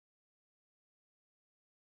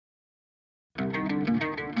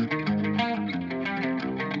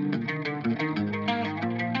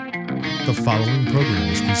The following program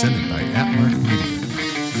is presented by Atmark Media.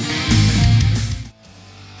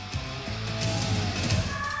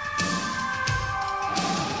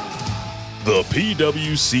 The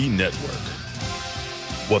PWC Network.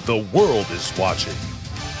 What the world is watching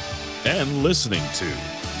and listening to.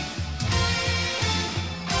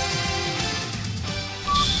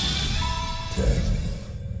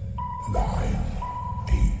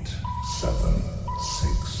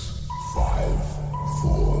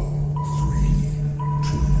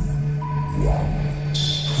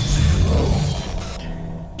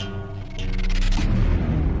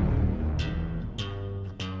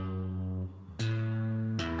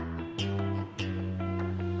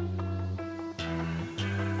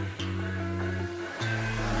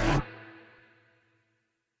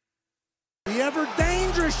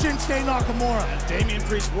 Dangerous Shinsuke Nakamura. And Damian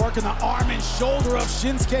Priest working the arm and shoulder of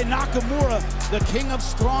Shinsuke Nakamura, the king of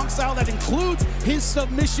strong style that includes his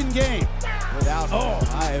submission game. Without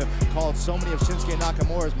I have called so many of Shinsuke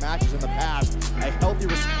Nakamura's matches in the past a healthy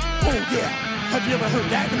Oh yeah, have you ever heard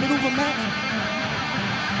that in the middle of a match?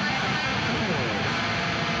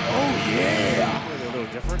 Oh yeah. A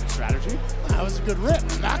little different strategy. That was a good rip.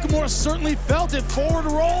 Nakamura certainly felt it. Forward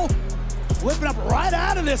roll. Flipping up right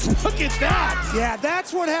out of this. Look at that. Yeah,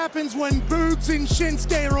 that's what happens when Boogs and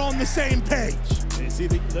Shinsuke are on the same page. You see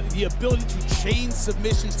the ability to chain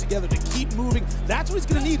submissions together, to keep moving. That's what he's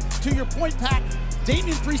going to need. To your point, Pat,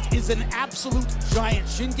 Damian Priest is an absolute giant.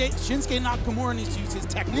 Shinsuke Nakamura needs to use his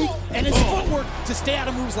technique and his footwork to stay out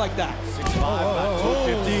of moves like that. 6'5",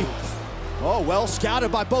 250. Oh, well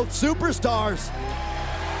scouted by both superstars.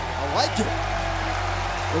 I like it.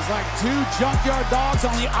 It was like two junkyard dogs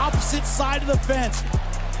on the opposite side of the fence.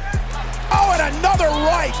 Oh, and another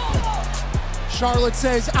right! Charlotte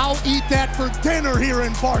says, I'll eat that for dinner here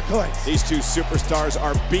in Barclays. These two superstars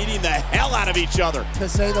are beating the hell out of each other, to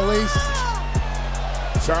say the least.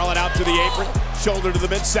 Charlotte out to the apron, shoulder to the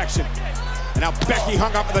midsection. And now Becky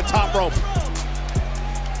hung up at the top rope.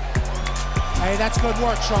 Hey, that's good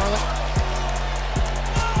work, Charlotte.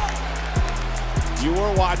 You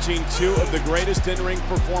are watching two of the greatest in-ring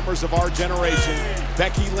performers of our generation,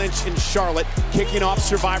 Becky Lynch and Charlotte, kicking off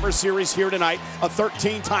Survivor Series here tonight. A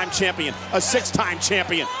 13-time champion, a 6-time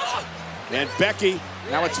champion. And Becky,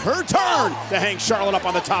 now it's her turn to hang Charlotte up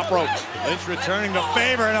on the top rope. Lynch returning the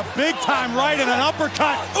favor and a big-time right and an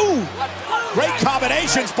uppercut. Ooh! Great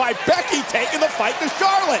combinations by Becky taking the fight to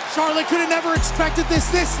Charlotte. Charlotte could have never expected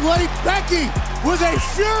this late. Becky with a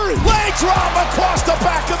fury. Leg drop across the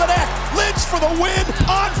back of the neck. Lynch for the win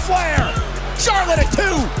on Flair. Charlotte at 2.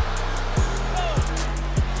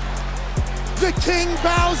 The king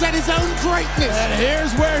bows at his own greatness. And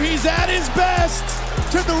here's where he's at his best.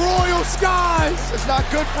 To the royal skies. It's not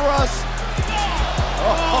good for us.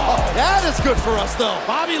 Oh, that is good for us, though.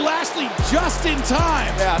 Bobby Lashley just in time.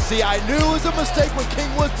 Yeah, see, I knew it was a mistake when King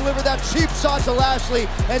Woods delivered that cheap shot to Lashley,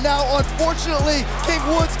 and now, unfortunately, King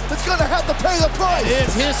Woods is going to have to pay the price.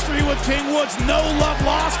 His history with King Woods, no love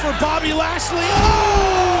lost for Bobby Lashley.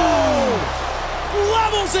 Oh!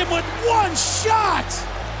 Levels him with one shot.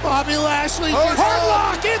 Bobby Lashley, hard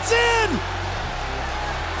lock, it's in.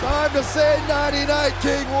 Time to say nighty-night,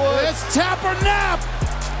 King Woods. It's tap or nap.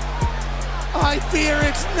 I fear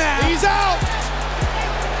it's now. He's out.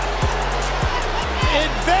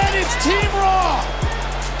 Advantage Team Raw.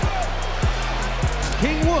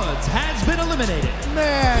 King Woods has been eliminated.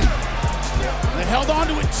 Man, they held on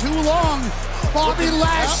to it too long. Bobby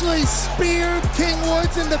Lashley speared King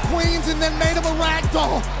Woods into Queens and then made him a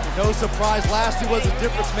ragdoll. No surprise, Lashley was a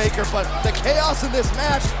difference maker, but the chaos in this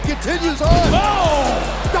match continues on.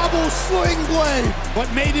 Oh! Double sling blade. But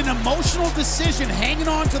made an emotional decision hanging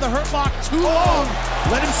on to the Hurt Lock too long.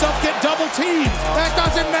 Let himself get double teamed. That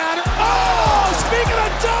doesn't matter. Oh! Speaking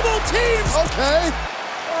of double teams. Okay.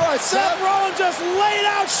 All right, Seth Rollins just laid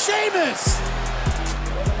out Sheamus.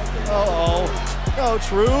 Uh-oh. No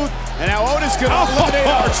Truth. And now Otis can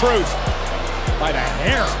eliminate our Truth. By the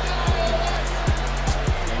hair.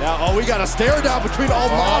 Now, we got a stare down between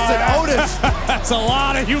Omos and Otis. That's a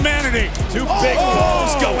lot of humanity. Two big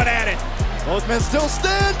balls going at it. Both men still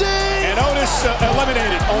standing. And Otis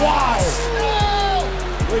eliminated. Wow.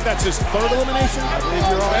 I believe that's his third elimination. I believe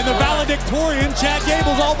you're on. And the valedictorian, Chad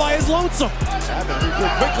Gable's all by his lonesome.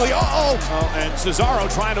 Quickly, and Cesaro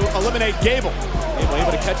trying to eliminate Gable. Gable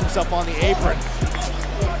able to catch himself on the apron.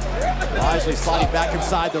 Lashley sliding back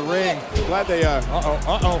inside the ring. Glad they, are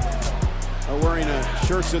wearing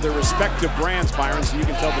shirts of their respective brands, Byron, so you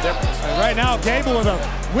can tell the difference. And right now, Gable with a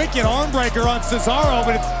wicked arm breaker on Cesaro,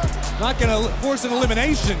 but it's not going to force an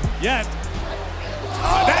elimination yet.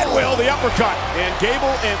 That will, the uppercut. And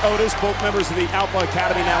Gable and Otis, both members of the Alpha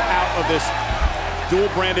Academy, now out of this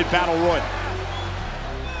dual-branded battle royal.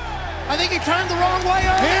 I think he turned the wrong way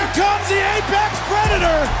over. Here comes the Apex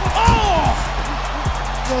Predator. Oh!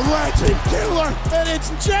 The Legend Killer. And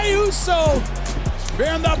it's Jey Uso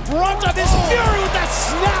bearing the brunt of his fury with that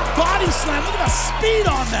snap body slam. Look at the speed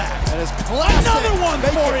on that. That is classic. Another one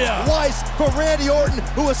for you. Twice for Randy Orton,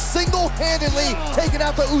 who was single-handedly taking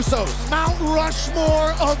out the Usos. Mount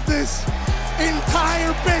Rushmore of this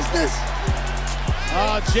entire business.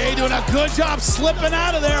 Jey doing a good job slipping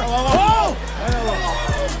out of there. Oh!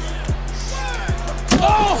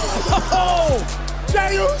 Oh!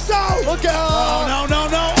 Jey Uso! Look out! Oh, no.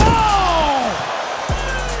 Oh!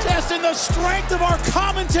 Testing the strength of our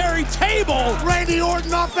commentary table. Randy Orton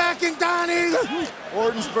not backing down either.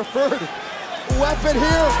 Orton's preferred weapon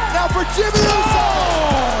here. Now for Jimmy Uso!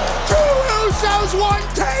 Two Usos, one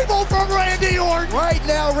table from Randy Orton. Right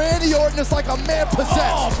now, Randy Orton is like a man possessed.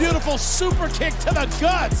 Oh, beautiful super kick to the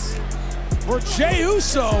guts for Jey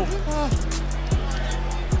Uso.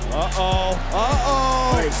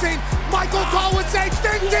 We've seen Michael Cole would say,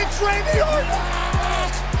 vintage Randy Orton.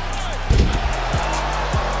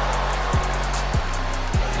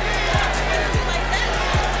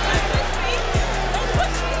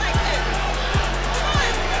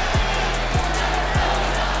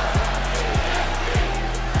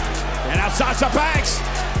 And now Sasha Banks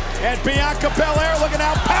and Bianca Belair looking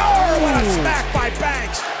out. Power, what a smack by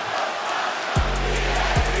Banks.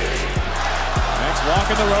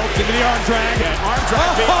 Walking the ropes into the arm drag. Arm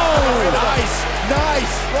drag.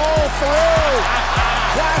 Nice. Roll through.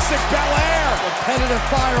 Classic Belair. Competitive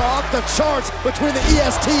fire off the charts between the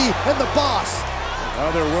EST and the Boss.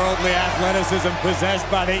 Otherworldly athleticism possessed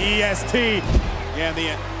by the EST. And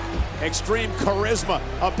the extreme charisma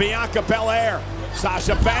of Bianca Belair.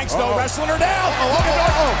 Sasha Banks, though, wrestling her down.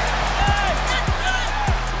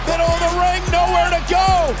 Middle of the ring, nowhere to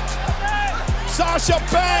go. Sasha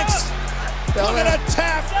Banks. Looking to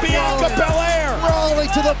tap Bianca Belair. Rolling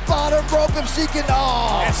to the bottom rope if she can.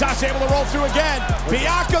 And Sasha able to roll through again.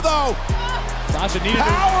 Bianca, though, Sasha needed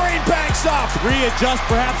powering Banks up. readjust,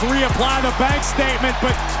 perhaps reapply the bank statement,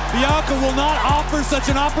 but Bianca will not offer such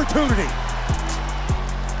an opportunity.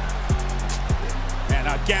 And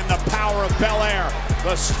again, the power of Belair,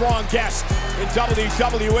 the strongest in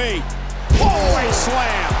WWE. Holy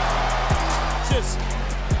slam. Just...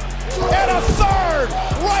 And a third,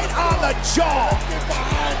 right on the jaw.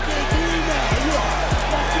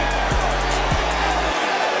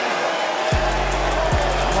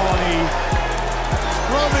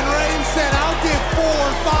 Roman Reigns said, I'll give 4,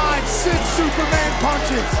 5, 6 Superman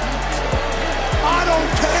punches. I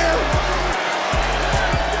don't care.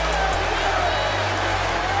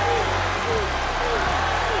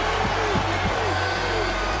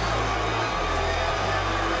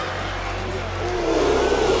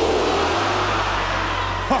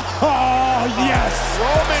 Oh, yes!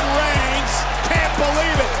 Roman Reigns can't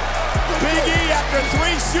believe it. Big E, after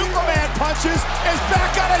 3 Superman punches, is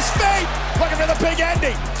back on his feet, looking for the big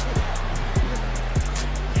ending.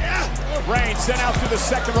 Reigns sent out through the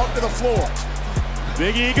second rope to the floor.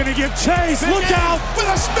 Big E gonna give chase, Big look E out! with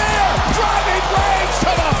a spear, driving Reigns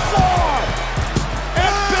to the floor.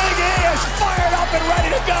 And Big E is fired up and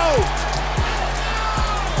ready to go.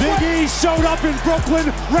 Big E showed up in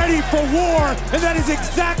Brooklyn ready for war, and that is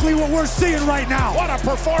exactly what we're seeing right now. What a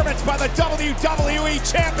performance by the WWE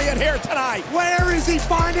Champion here tonight. Where is he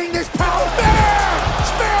finding this power? There!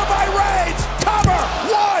 Spear by Reigns! Cover!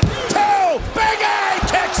 1, 2! Big E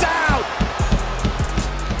kicks out!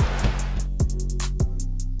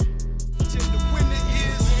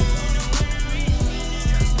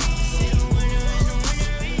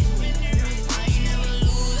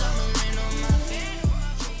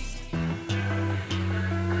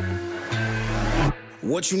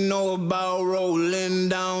 What you know about rolling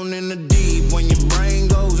down in the deep? When your brain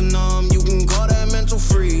goes numb, you can call that mental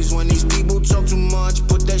freeze. When these people talk too much,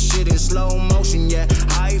 put that shit in slow motion. Yeah,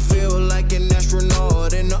 I feel like an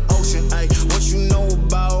astronaut in the ocean. Ay, what you know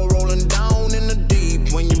about rolling down in the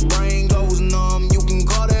deep? When your brain goes numb, you can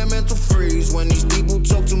call that mental freeze. When these people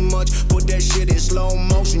talk too much, put that shit in slow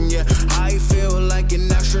motion. Yeah, I feel like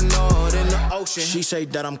an astronaut in the ocean. She say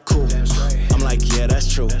that I'm cool. I'm like, yeah,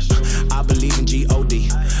 that's true. I believe in G-O-D,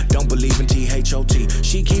 don't believe in T-H-O-T.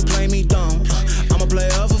 She keep playing me dumb, I'm a player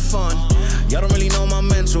for fun. Y'all don't really know my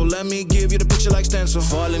mental, let me give you the picture like stencil.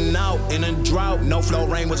 Falling out in a drought, no flow,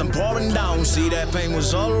 rain wasn't pouring down. See, that pain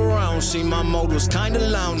was all around, see, my mode was kinda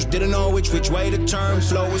lounge. Didn't know which way to turn,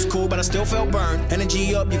 flow was cool, but I still felt burned.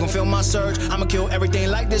 Energy up, you can feel my surge, I'ma kill everything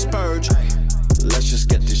like this purge. let's just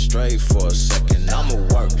get this straight for a second. I'ma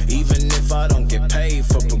work, even if I don't get paid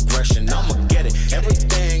for progression. I'ma get it.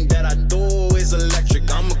 Everything that I do is electric.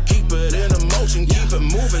 I'ma keep it in a motion, keep it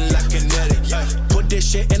moving like kinetic. Put this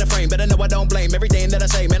shit in a frame, better know I don't blame everything that I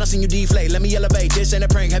say. Man, I seen you deflate. Let me elevate. This ain't a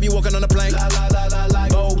prank. Have you walking on a plane?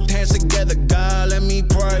 Both hands together, God, let me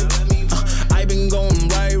pray. I been going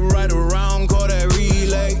right around, call that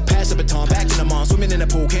relay. Pass the baton, back in the mall, swimming in the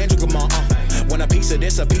pool, can't drink them all. Want a piece of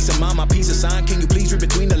this, a piece of mine, my piece of sign. Can you please read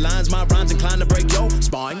between the lines? My rhymes inclined to break your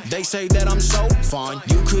spine. They say that I'm so fine,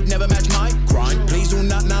 you could never match my grind. Please do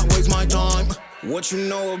not waste my time. What you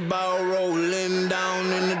know about rolling down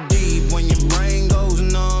in the deep? When your brain goes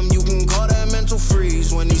numb, you can call that mental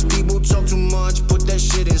freeze. When these people talk too much, put that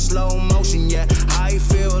shit in slow motion. Yeah, I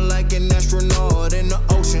feel like an astronaut in the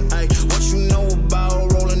ocean. Ay, what you know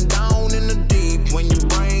about rolling down in the deep? When your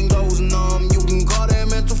brain goes numb, you can call that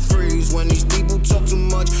mental freeze. When these people talk too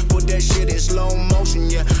much, put that shit in slow motion.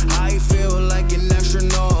 Yeah, I feel like an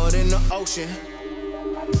astronaut in the ocean.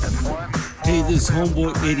 Hey, this is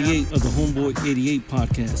Homeboy 88 of the Homeboy 88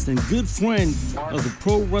 podcast and good friend of the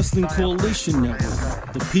Pro Wrestling Coalition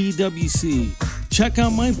Network, the PWC. Check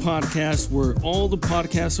out my podcast where all the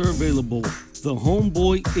podcasts are available, the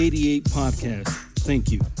Homeboy 88 podcast.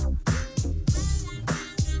 Thank you.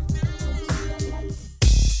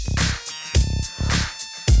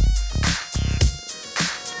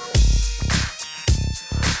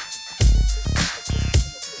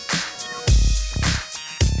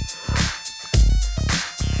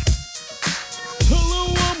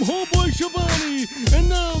 And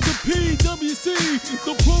now the PWC,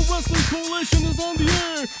 the Pro Wrestling Coalition, is on the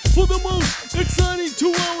air for the most exciting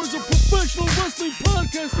 2 hours of professional wrestling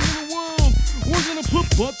podcasting in the world. We're gonna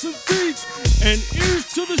put butts in seats and ears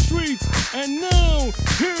to the streets. And now,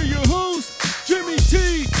 here are your hosts, Jimmy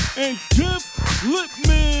T and Jeff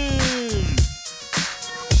Lippman.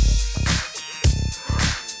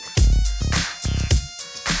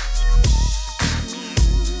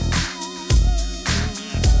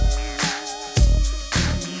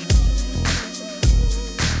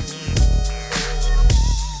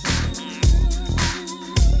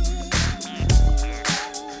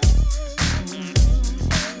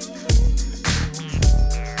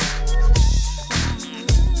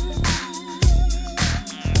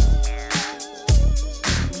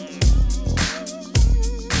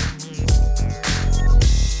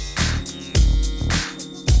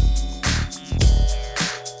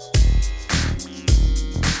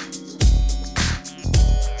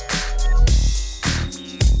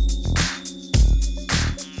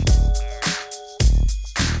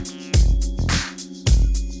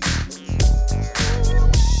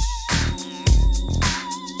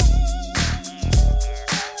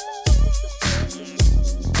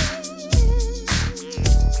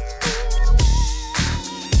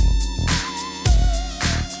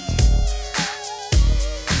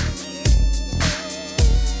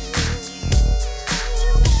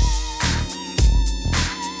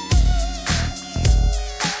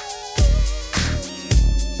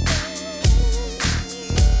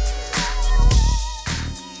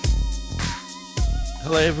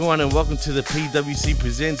 Hello everyone and welcome to the PWC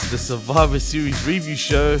Presents the Survivor Series Review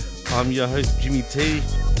Show. I'm your host Jimmy T,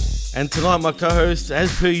 and tonight my co-host,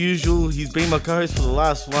 as per usual, he's been my co-host for the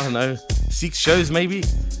last, 6 shows maybe,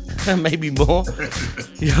 maybe more,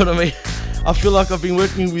 you know what I mean? I feel like I've been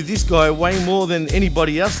working with this guy way more than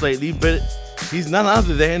anybody else lately, but he's none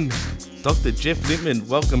other than Dr. Jeff Lippman.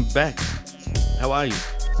 Welcome back. How are you?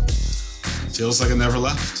 Feels like I never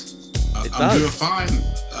left. I'm doing fine.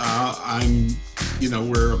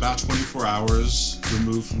 We're about 24 hours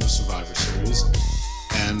removed from the Survivor Series,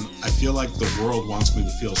 and I feel like the world wants me to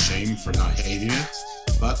feel shame for not hating it,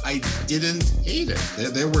 but I didn't hate it.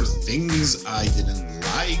 There were things I didn't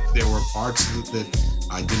like. There were parts that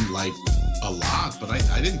I didn't like a lot, but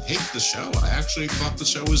I didn't hate the show. I actually thought the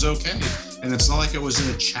show was okay, and it's not like I was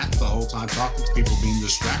in a chat the whole time talking to people being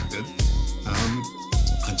distracted.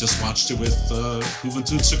 I just watched it with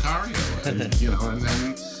Juventud Sicario, and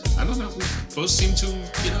and I don't know, we both seemed to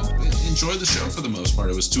enjoy the show for the most part.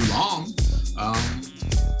 It was too long,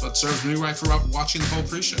 but serves me right for watching the whole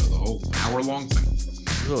pre-show, the whole hour-long thing.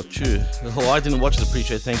 Oh, true. I didn't watch the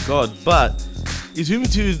pre-show, thank God. But is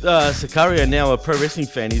Juventud Sicario now a pro wrestling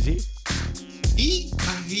fan? Is he?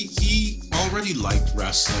 He already liked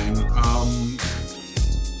wrestling.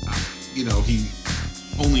 He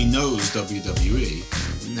only knows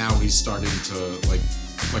WWE. Now he's starting to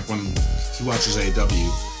like when he watches AEW,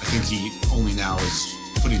 I think he only now is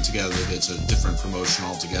putting together that it's a different promotion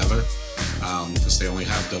altogether, because they only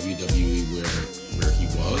have WWE where he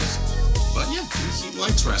was. But yeah, he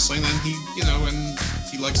likes wrestling, and he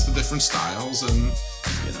likes the different styles, and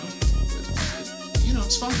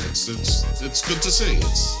it's fun. It's good to see.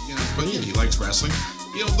 But yeah, he likes wrestling.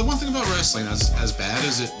 The one thing about wrestling, as bad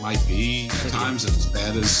as it might be at times, and as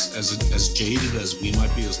bad as jaded as we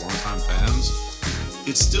might be as longtime fans,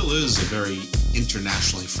 it still is a very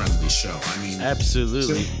internationally friendly show. I mean,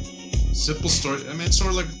 absolutely. Simple story. I mean, it's sort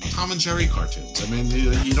of like Tom and Jerry cartoons. I mean,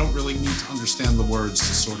 you don't really need to understand the words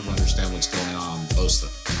to sort of understand what's going on most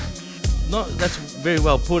of them. No, that's very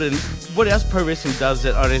well put. And what else pro wrestling does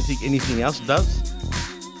that I don't think anything else does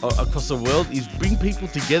across the world is bring people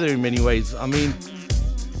together in many ways. I mean,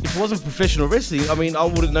 if it wasn't professional wrestling, I mean, I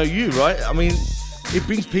wouldn't know you, right? I mean, it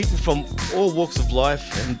brings people from all walks of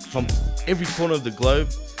life and from every corner of the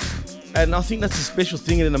globe. And I think that's a special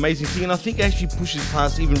thing and an amazing thing. And I think it actually pushes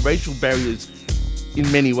past even racial barriers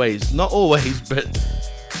in many ways. Not always, but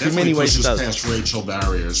in many ways it does. Definitely pushes past racial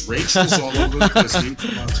barriers. Rachel's all over the place. I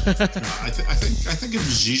think of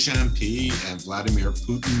Xi Jinping and Vladimir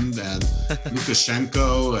Putin and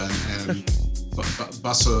Lukashenko and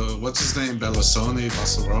what's his name? Basaroni.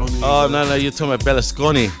 Oh, no, you're talking about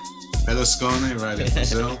Berlusconi. Berlusconi, right, in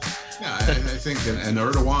Brazil. Yeah, I think, and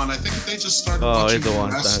Erdogan, I think if they just started watching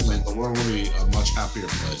wrestling, the world would be a much happier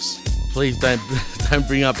place. Please don't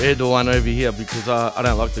bring up Erdogan over here, because I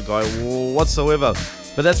don't like the guy whatsoever.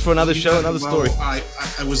 But that's for another show, another story. I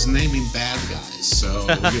was naming bad guys, so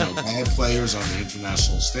bad players on the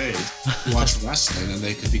international stage who watch wrestling, and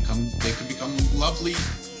they could become lovely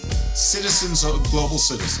citizens, global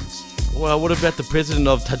citizens. Well, what about the president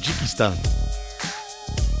of Tajikistan? I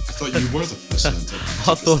thought you were the president of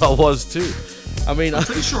Tajikistan. I thought I was too. I mean, I'm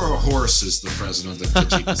pretty sure a horse is the president of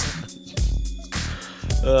Tajikistan.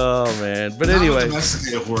 Oh man! But anyway, not a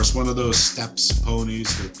domesticated horse, one of those steppes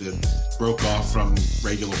ponies that broke off from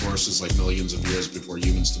regular horses like millions of years before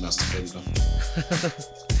humans domesticated them.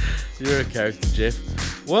 You're a character, Jeff.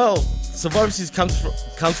 Well, Survivor Series comes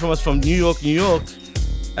from us from New York,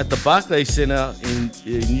 at the Barclays Center in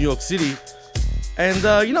New York City. And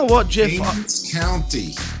you know what, Jeff? Kings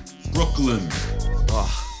County, Brooklyn. Oh,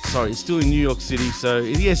 sorry, it's still in New York City. So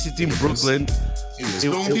yes, it's in Brooklyn. It is.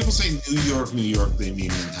 But when people say New York, they mean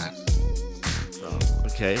Manhattan. Oh,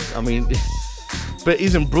 okay. I mean, but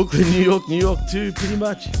isn't Brooklyn New York too, pretty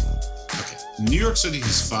much? Okay. New York City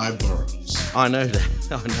has 5 boroughs. I know that.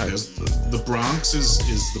 I know. The Bronx is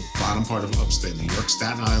the bottom part of upstate New York.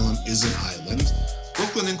 Staten Island is an island.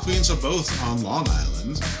 Brooklyn and Queens are both on Long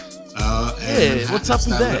Island. Yeah, what's up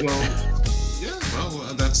with that?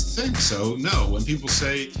 That's the thing. So no, when people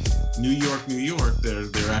say New York,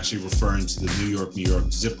 they're actually referring to the New York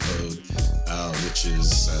zip code, which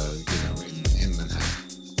is in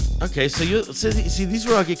Manhattan. Okay, so see, this is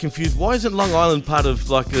where I get confused. Why isn't Long Island part of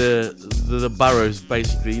like the boroughs,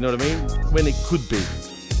 basically? You know what I mean? When it could be.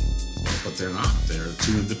 But they're not. They're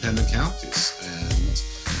 2 independent counties, and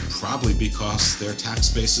probably because their tax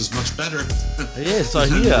base is much better. Yes, I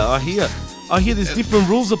hear there's different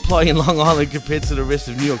rules apply in Long Island compared to the rest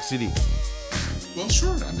of New York City. Well,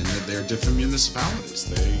 sure. I mean, they're different municipalities.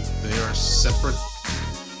 They are separate,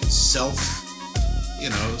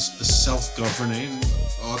 self-governing,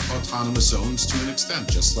 autonomous zones to an extent,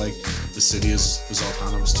 just like the city is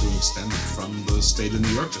autonomous to an extent from the state of New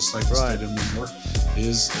York, just like the state of New York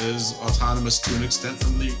is autonomous to an extent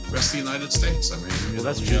from the rest of the United States. I mean,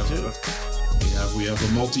 that's true too. We have a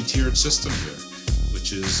multi-tiered system here,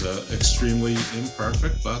 which is extremely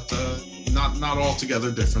imperfect, but not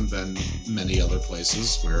altogether different than many other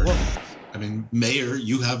places where,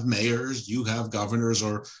 you have mayors, you have governors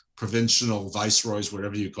or provincial viceroys,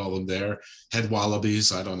 whatever you call them there, head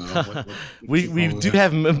wallabies, I don't know. What we do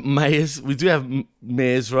have mayors,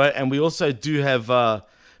 right? And we also do have, but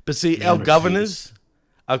see, our governors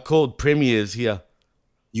are called premiers here.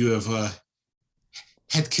 You have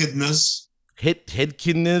headkidners.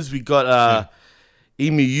 Headkidners, we got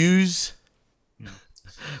emus.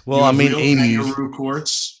 Well, I mean,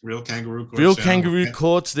 emus. Real kangaroo courts. Real kangaroo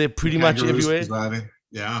courts. They're pretty much everywhere. Presiding.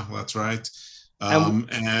 Yeah, that's right.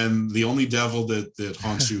 And the only devil that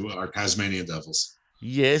haunts you are Tasmanian devils.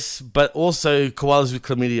 Yes, but also koalas with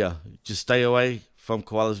chlamydia. Just stay away from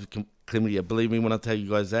koalas with chlamydia. Believe me when I tell you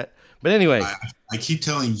guys that. But anyway. I keep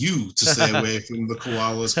telling you to stay away from the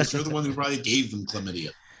koalas because you're the one who probably gave them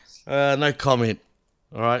chlamydia. No comment.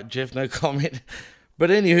 All right, Jeff, no comment. But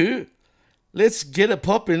anywho, let's get it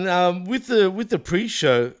popping. With the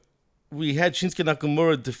pre-show, we had Shinsuke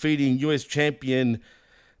Nakamura defeating US champion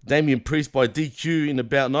Damian Priest by DQ in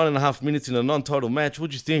about 9.5 minutes in a non-title match.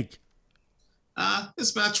 What'd you think?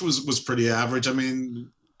 This match was pretty average. I mean,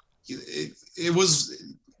 it was.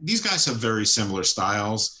 These guys have very similar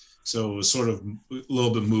styles. So it was sort of a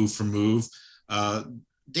little bit move for move.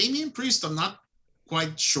 Damian Priest, I'm not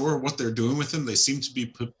quite sure what they're doing with him. They seem to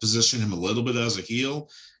be positioning him a little bit as a heel.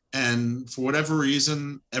 And for whatever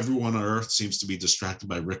reason, everyone on earth seems to be distracted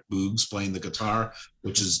by Rick Boogs playing the guitar,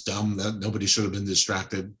 which is dumb. That nobody should have been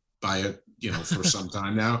distracted by it, for some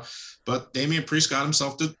time now. But Damian Priest got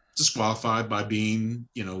himself disqualified by being,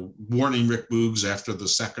 warning Rick Boogs after the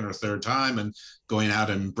second or third time and going out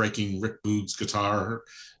and breaking Rick Boogs' guitar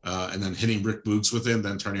and then hitting Rick Boogs with it,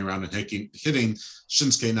 then turning around and hitting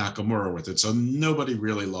Shinsuke Nakamura with it. So nobody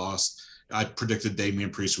really lost. I predicted Damian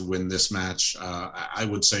Priest would win this match. I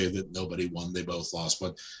would say that nobody won. They both lost.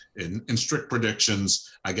 But in strict predictions,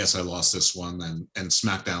 I guess I lost this one. And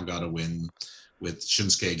SmackDown got a win with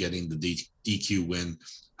Shinsuke getting the DQ win.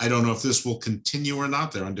 I don't know if this will continue or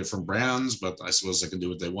not. They're on different brands, but I suppose they can do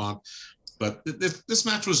what they want. But this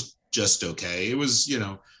match was just okay. It was,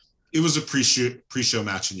 it was a pre-show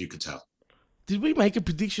match, and you could tell. Did we make a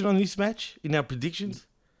prediction on this match in our predictions?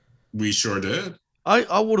 We sure did.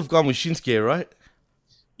 I would have gone with Shinsuke, right?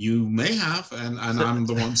 You may have, and I'm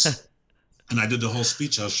the one. And I did the whole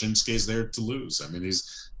speech how Shinsuke's there to lose. I mean,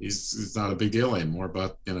 he's not a big deal anymore.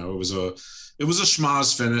 But it was a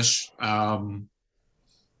schmaz finish.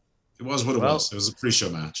 It was what it was. It was a pre-show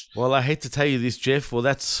match. Well, I hate to tell you this, Jeff. Well,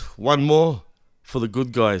 that's one more for the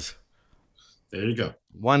good guys. There you go.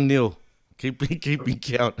 1-0. Keep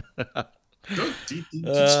count. Good. Keep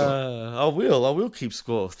score. I will keep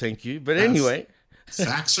score. Thank you. But anyway,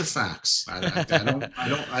 facts are facts.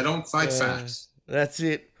 I don't fight facts. That's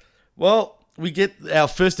it. Well, we get our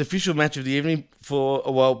first official match of the evening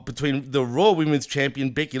between the Raw Women's Champion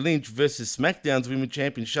Becky Lynch versus SmackDown's Women's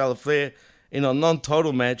Champion Charlotte Flair in a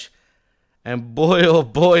non-title match. And boy, oh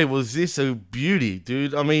boy, was this a beauty,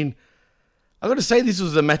 dude. I mean, I got to say, this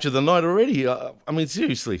was the match of the night already. I mean,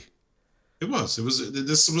 seriously. It was.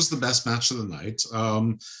 This was the best match of the night.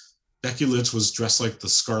 Becky Lynch was dressed like the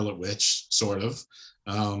Scarlet Witch, sort of.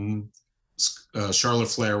 Charlotte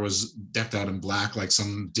Flair was decked out in black like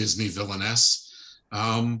some Disney villainess.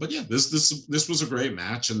 But yeah, this was a great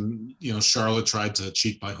match. And, Charlotte tried to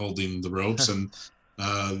cheat by holding the ropes and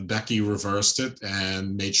Becky reversed it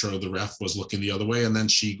and made sure the ref was looking the other way. And then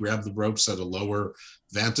she grabbed the ropes at a lower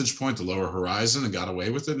vantage point, a lower horizon, and got away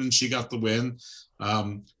with it. And she got the win.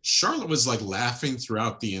 Charlotte was like laughing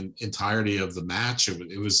throughout the entirety of the match.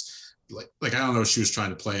 It was like, I don't know if she was trying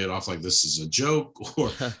to play it off like this is a joke,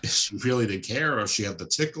 or if she really didn't care, or if she had the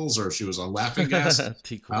tickles, or if she was on laughing gas.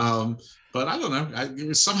 But I don't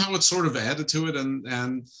know. Somehow it sort of added to it.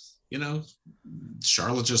 And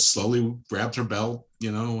Charlotte just slowly grabbed her belt.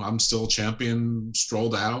 I'm still champion,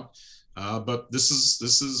 strolled out. But this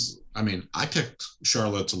is. I mean, I picked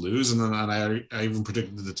Charlotte to lose, and then I even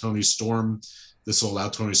predicted the Toni Storm. This will allow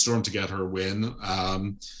Toni Storm to get her win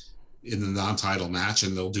in the non-title match,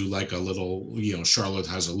 and they'll do like a little, Charlotte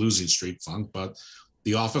has a losing streak funk. But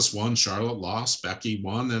the Office won, Charlotte lost, Becky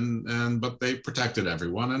won, but they protected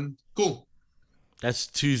everyone, and cool. That's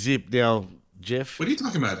 2-0 now, Jeff. What are you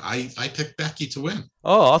talking about? I picked Becky to win.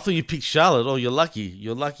 Oh, I thought you picked Charlotte. Oh, you're lucky.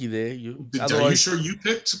 You're lucky there. Are you sure you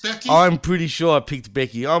picked Becky? I'm pretty sure I picked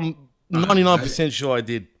Becky. I'm 99% sure I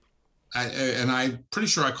did. And I'm pretty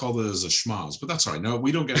sure I called it as a schmoz, but that's all right. No,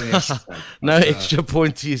 we don't get any extra point. No extra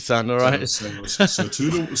point to you, son. All right. So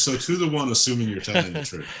 2-1, assuming you're telling the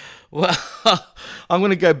truth. Well, I'm going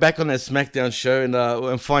to go back on that SmackDown show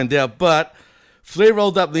and find out. But Flair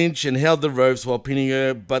rolled up Lynch and held the ropes while pinning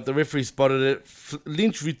her, but the referee spotted it.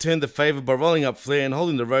 Lynch returned the favor by rolling up Flair and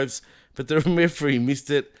holding the ropes, but the referee missed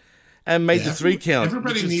it and made the 3 count.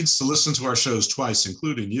 Everybody needs to listen to our shows twice,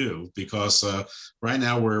 including you, because right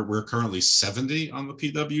now we're currently 70 on the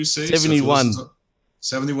PWC. 71.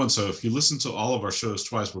 71. So if you listen to all of our shows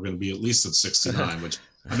twice, we're going to be at least at 69, which,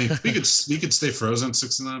 I mean, we could stay frozen at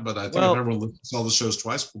 69, but I think if everyone listens to all the shows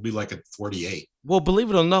twice, we'll be like at 48. Well, believe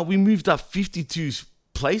it or not, we moved up 52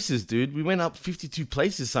 places, dude. We went up 52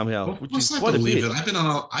 places somehow, which is quite a bit. I've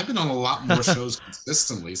been on a lot more shows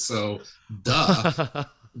consistently, so duh.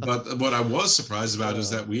 But what I was surprised about is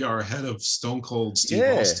that we are ahead of Stone Cold Steve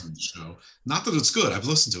Austin's show. Not that it's good. I've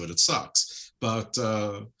listened to it. It sucks. But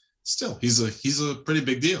still, he's a pretty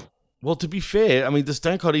big deal. Well, to be fair, I mean, does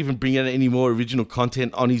Stone Cold even bring out any more original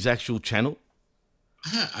content on his actual channel?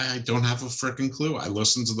 I don't have a freaking clue. I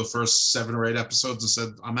listened to the first 7 or 8 episodes and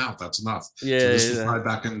said, I'm out. That's enough. Yeah. So this was right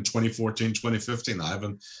back in 2014, 2015. I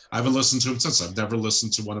haven't listened to him since. I've never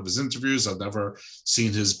listened to one of his interviews. I've never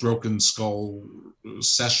seen his Broken Skull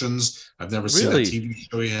sessions. I've never seen a TV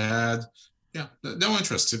show he had. Yeah, no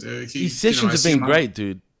interest. His sessions have been great,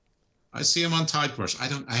 dude. I see him on Tide Crush. I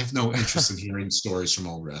have no interest in hearing stories from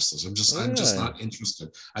old wrestlers. I'm just not interested.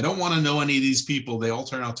 I don't want to know any of these people. They all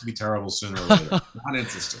turn out to be terrible sooner or later. Not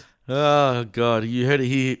interested. Oh God, you heard it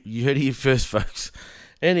here. You heard it here first, folks.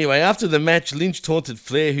 Anyway, after the match, Lynch taunted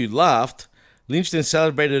Flair, who laughed. Lynch then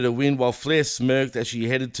celebrated a win while Flair smirked as she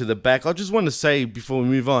headed to the back. I just want to say before we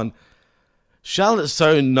move on, Charlotte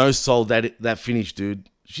so no-sold that finish, dude.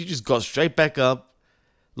 She just got straight back up,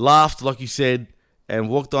 laughed like you said, and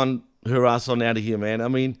walked on her ass on out of here, man. I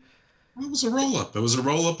mean, it was a roll-up. It was a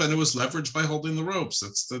roll-up, and it was leveraged by holding the ropes.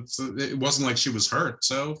 It wasn't like she was hurt,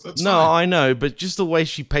 so that's no, fine. I know, but just the way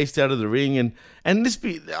she paced out of the ring, and I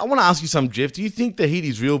want to ask you something, Jeff. Do you think the heat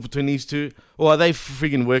is real between these two, or are they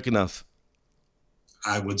friggin' working us?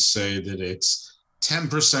 I would say that it's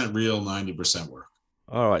 10% real, 90% work.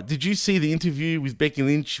 All right. Did you see the interview with Becky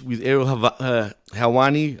Lynch with Ariel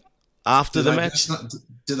Helwani after the match?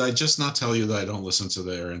 Did I just not tell you that I don't listen to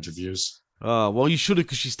their interviews? Oh, well, you should have,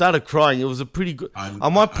 because she started crying. It was a pretty good... I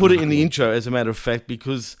might put it in the intro, as a matter of fact,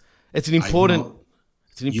 because it's an important...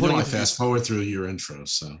 You know I fast forward through your intro,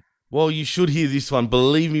 so... Well, you should hear this one.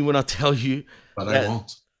 Believe me when I tell you. But I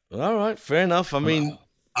won't. All right, fair enough. I mean...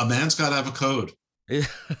 A man's got to have a code.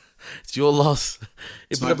 It's your loss.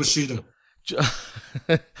 It's my Bushido.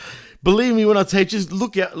 Believe me when I tell you, just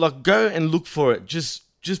look out, go and look for it.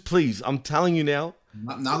 Just please. I'm telling you now.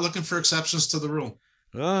 I'm not looking for exceptions to the rule.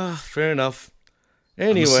 Fair enough.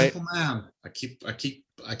 Anyway, I'm a simple man.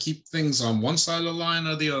 I keep things on one side of the line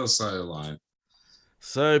or the other side of the line.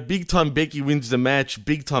 So Big Time Becky wins the match.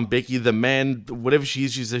 Big Time Becky, the man, whatever she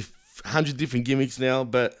is, she's 100 different gimmicks now,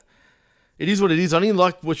 but it is what it is. I didn't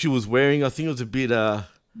like what she was wearing. I think it was a bit I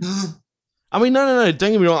mean, no.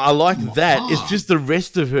 Don't get me wrong. I like that. It's just the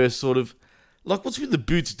rest of her sort of like, what's with the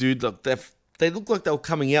boots, dude? Like they look like they were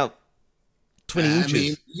coming out 20 inches. I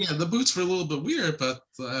mean, yeah, the boots were a little bit weird, but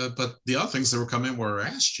the other things that were coming were her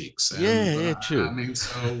ass cheeks. And, yeah, true. I mean,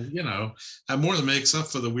 so have more than makes up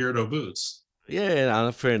for the weirdo boots. Yeah,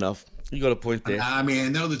 no, fair enough. You got a point there. I mean, I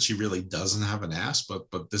know that she really doesn't have an ass,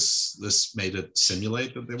 but this made it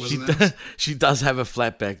simulate that there was an ass. She does have a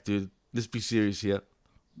flat back, dude. Let's be serious here.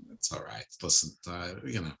 It's all right. Listen,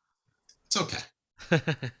 it's okay.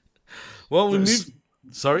 Well, we moved.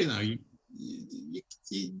 Sorry,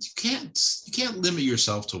 you can't limit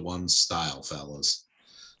yourself to one style, fellas.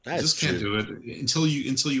 That's you just can't do it until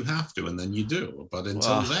you have to, and then you do. But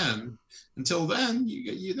until then,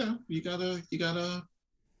 you gotta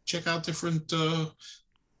check out different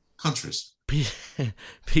countries.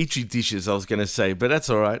 Petri dishes, I was gonna say, but that's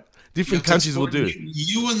all right. Different countries will do it.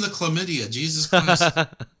 You and the chlamydia, Jesus Christ!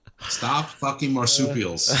 Stop fucking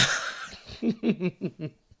marsupials.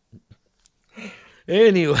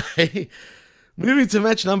 Anyway, moving to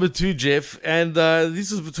match number 2, Jeff, and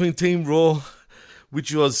this was between Team Raw,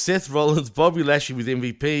 which was Seth Rollins, Bobby Lashley with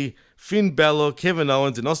MVP, Finn Balor, Kevin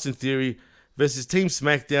Owens, and Austin Theory versus Team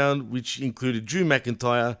SmackDown, which included Drew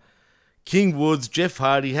McIntyre, King Woods, Jeff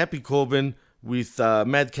Hardy, Happy Corbin with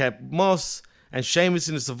Madcap Moss, and Sheamus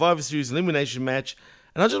in the Survivor Series elimination match.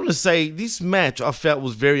 And I just want to say, this match I felt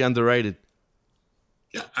was very underrated.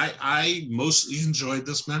 Yeah, I mostly enjoyed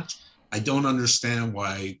this match. I don't understand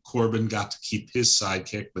why Corbin got to keep his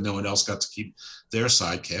sidekick, but no one else got to keep their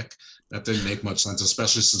sidekick. That didn't make much sense,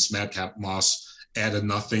 especially since Madcap Moss added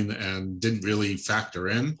nothing and didn't really factor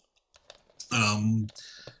in.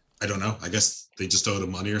 I don't know. I guess they just owed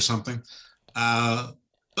him money or something.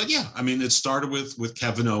 But yeah, I mean, it started with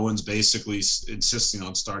Kevin Owens basically insisting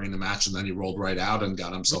on starting the match, and then he rolled right out and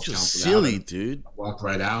got himself counted silly, out. Dude. Walked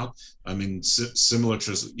right out. I mean, similar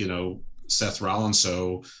to Seth Rollins.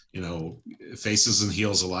 So faces and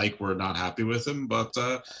heels alike were not happy with him, but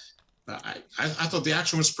I thought the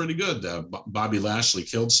action was pretty good. Bobby Lashley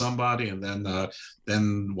killed somebody, and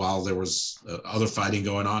then while there was other fighting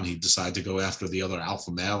going on, he decided to go after the other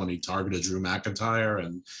alpha male, and he targeted Drew McIntyre,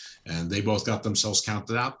 and they both got themselves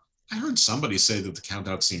counted out. I heard somebody say that the count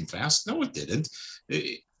out seemed fast. No, it didn't.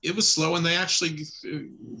 It was slow, and they actually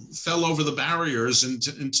fell over the barriers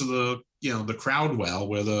into the crowd well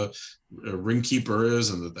where the ring keeper is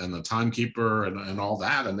and the timekeeper and all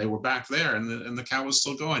that, and they were back there, and the count was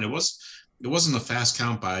still going. It wasn't a fast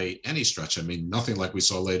count by any stretch. I mean, nothing like we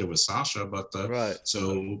saw later with Sasha, but right.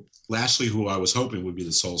 So Lashley, who I was hoping would be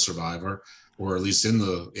the sole survivor, or at least in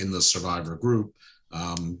the survivor group,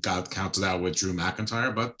 got counted out with Drew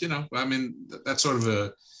McIntyre. But I mean, that's sort of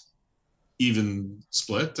a even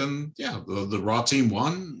split, and yeah, the Raw team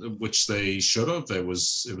won, which they should have. It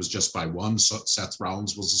was just by one. So Seth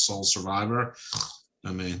Rollins was the sole survivor.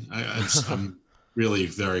 I mean, I'm really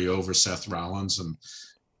very over Seth Rollins, and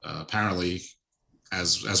apparently,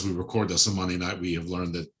 as we record this on Monday night, we have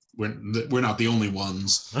learned that we're not the only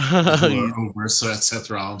ones who are over Seth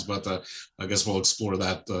Rollins, but I guess we'll explore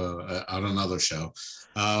that on another show.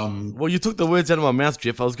 Well, you took the words out of my mouth,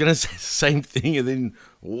 Jeff. I was going to say the same thing, and then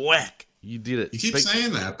whack, you did it. You keep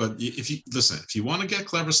saying that, but if you want to get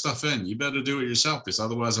clever stuff in, you better do it yourself, because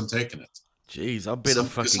otherwise I'm taking it. Jeez, I better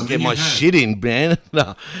fucking get my shit in, man.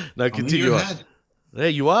 No, continue on. There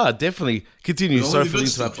you are, definitely. Continue. Sorry for the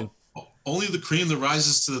interruption. Only the cream that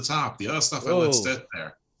rises to the top. The other stuff I let sit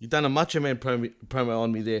there. You done a Macho Man promo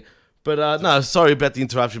on me there. But no, sorry about the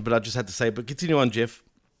interruption, but I just had to say it. But continue on, Jeff.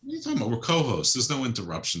 What are you talking about? We're co-hosts. There's no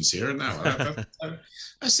interruptions here. No,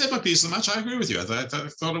 I said my piece of the match. I agree with you. I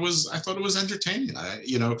thought it was entertaining.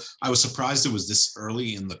 I was surprised it was this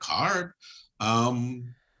early in the card.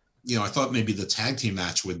 I thought maybe the tag team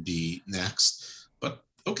match would be next, but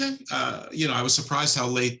okay. I was surprised how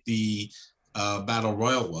late the Battle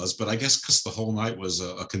Royal was, but I guess because the whole night was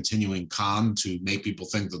a continuing con to make people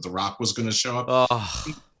think that The Rock was going to show up. Oh.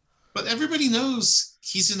 But everybody knows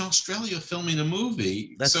he's in Australia filming a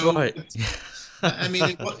movie. That's right. I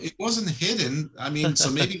mean, it wasn't hidden. I mean, so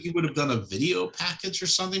maybe he would have done a video package or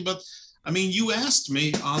something. But I mean, you asked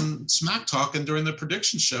me on Smack Talk and during the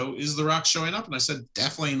prediction show, is The Rock showing up? And I said,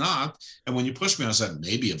 definitely not. And when you pushed me, I said,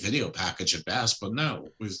 maybe a video package at best, but no,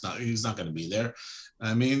 he's not going to be there.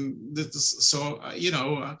 I mean,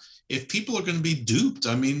 if people are going to be duped,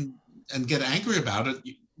 I mean, and get angry about it,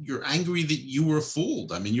 you're angry that you were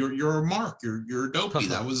fooled. I mean, you're a mark. You're a dopey.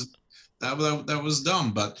 That was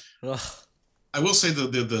dumb. But I will say the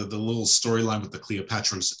little storyline with the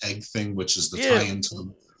Cleopatra's egg thing, which is the tie-in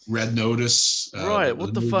to Red Notice. Right.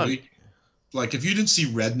 What the fuck? Like, if you didn't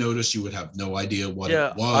see Red Notice, you would have no idea what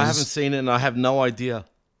it was. I haven't seen it, and I have no idea.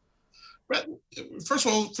 First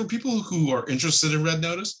of all, for people who are interested in Red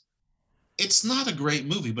Notice, it's not a great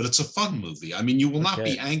movie, but it's a fun movie. I mean, you will not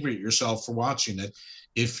be angry at yourself for watching it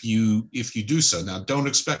if you do so. Now, don't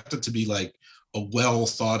expect it to be like a well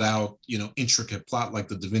thought out, intricate plot like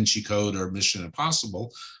the Da Vinci Code or Mission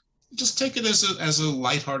Impossible. Just take it as a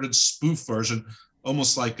lighthearted spoof version,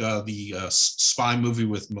 almost like the spy movie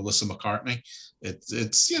with Melissa McCartney. It's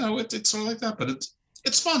sort of like that, but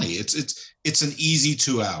it's funny. It's an easy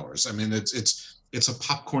 2 hours. I mean, it's a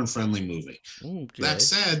popcorn friendly movie. Okay. That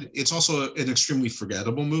said, it's also an extremely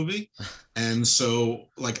forgettable movie. And so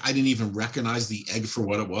like, I didn't even recognize the egg for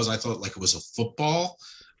what it was. I thought like it was a football.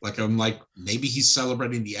 Like, I'm like, maybe he's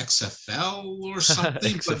celebrating the XFL or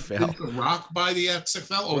something. XFL. But did The Rock buy the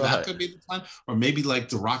XFL? Oh, right. That could be the time. Or maybe like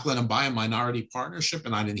The Rock let him buy a minority partnership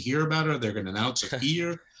and I didn't hear about it. They're going to announce it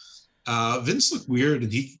here. Vince looked weird,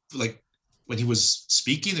 and he, like, when he was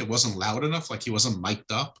speaking, it wasn't loud enough. Like, he wasn't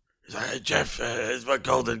mic'd up. He's like, hey, Jeff, it's my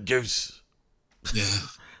golden goose.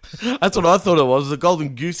 Yeah. That's what I thought it was, the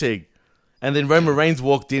golden goose egg. And then Roman Reigns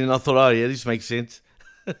walked in, and I thought, oh, yeah, this makes sense.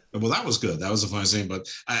 Well, that was good. That was a fun scene. But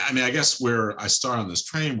I mean, I guess where I started on this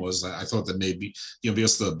train was I thought that maybe,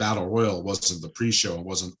 because the Battle Royal wasn't the pre-show, it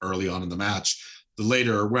wasn't early on in the match. The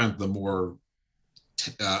later it went, the more,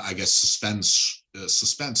 I guess, suspense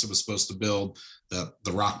it was supposed to build that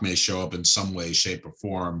The Rock may show up in some way, shape, or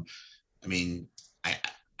form. I mean,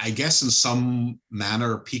 I guess in some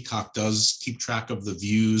manner, Peacock does keep track of the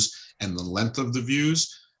views and the length of the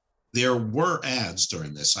views. There were ads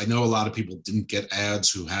during this. I know a lot of people didn't get ads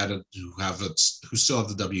who still have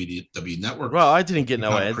the WWE Network. Well, I didn't get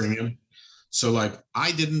no ads. Premium. So like,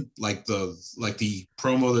 I didn't like the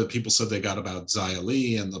promo that people said they got about Xia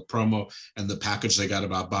Li and the promo and the package they got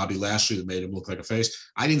about Bobby Lashley that made him look like a face.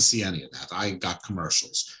 I didn't see any of that. I got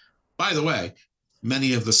commercials. By the way,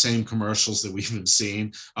 many of the same commercials that we've been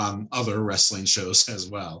seeing on other wrestling shows as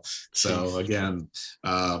well. So again,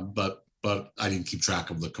 but I didn't keep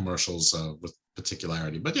track of the commercials with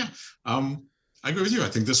particularity. But yeah, I agree with you. I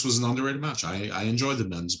think this was an underrated match. I enjoyed the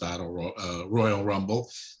men's battle Royal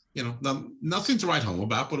Rumble. Nothing to write home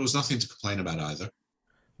about, but it was nothing to complain about either.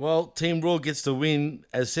 Well, Team Raw gets the win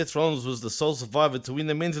as Seth Rollins was the sole survivor to win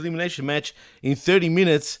the men's elimination match in 30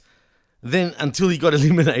 minutes. Then until he got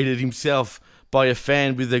eliminated himself by a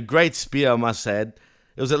fan with a great spear, I must add.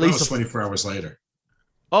 It was at least 24 hours later.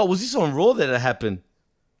 Oh, was this on Raw that it happened?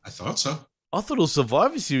 I thought so. I thought it was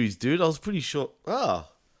Survivor Series, dude. I was pretty sure. I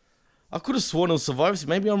could have sworn it was Survivor Series.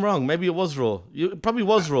 Maybe I'm wrong. Maybe it was Raw. It probably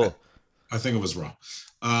was Raw. I think it was Raw.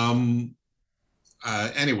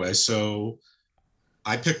 Anyway, so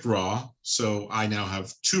I picked Raw. So I now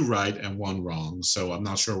have 2 right and 1 wrong. So I'm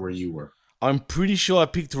not sure where you were. I'm pretty sure I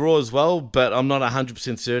picked Raw as well, but I'm not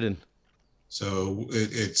 100% certain. So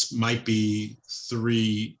it might be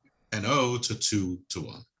 3-0 to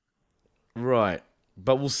 2-1. Right.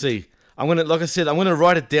 But we'll see. I'm gonna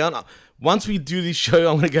write it down. Once we do this show,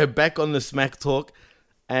 I'm gonna go back on the Smack Talk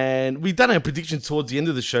And we've done our predictions towards the end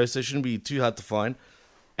of the show, so it shouldn't be too hard to find.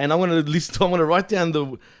 And I'm going to write down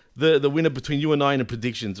the winner between you and I in the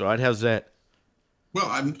predictions, right? How's that? Well,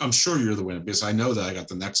 I'm sure you're the winner because I know that I got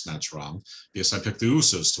the next match wrong because I picked the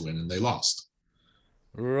Usos to win and they lost.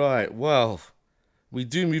 Right. Well, we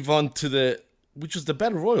do move on to which was the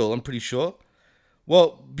Battle Royal, I'm pretty sure.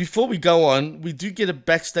 Well, before we go on, we do get a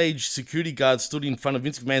backstage security guard stood in front of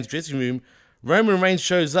Vince McMahon's dressing room. Roman Reigns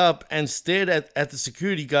shows up and stared at the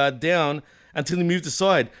security guard down until he moved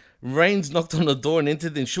aside. Reigns knocked on the door and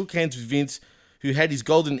entered and shook hands with Vince, who had his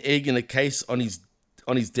golden egg in a case on his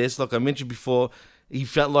desk. Like I mentioned before, he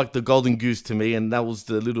felt like the golden goose to me, and that was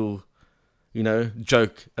the little,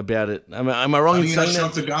 joke about it. Am I wrong in saying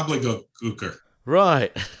that? The gobbledygooker.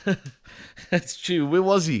 Right. That's true. Where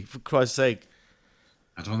was he, for Christ's sake?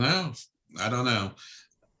 I don't know.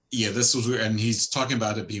 Yeah, this was weird. And he's talking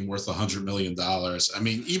about it being worth $100 million. I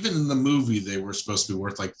mean, even in the movie, they were supposed to be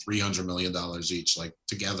worth like $300 million each, like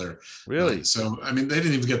together. Really? So, I mean, they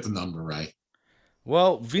didn't even get the number right.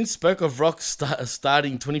 Well, Vince spoke of Rock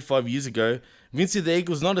starting 25 years ago. Vince said the egg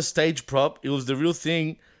was not a stage prop. It was the real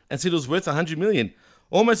thing and said it was worth $100 million.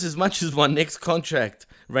 Almost as much as my next contract,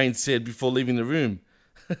 Reigns said before leaving the room.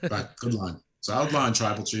 Right, good line. Solid line,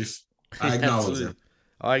 Tribal Chief. I acknowledge it.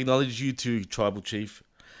 I acknowledge you too, Tribal Chief.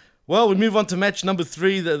 Well, we move on to match number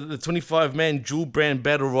 3, the 25-man dual brand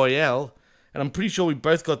battle royale. And I'm pretty sure we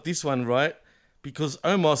both got this one right because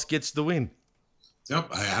Omos gets the win. Yep,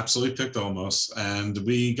 I absolutely picked Omos. And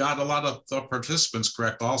we got a lot of the participants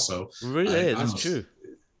correct also. Really? That's true.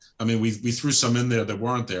 I mean, we threw some in there that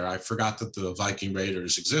weren't there. I forgot that the Viking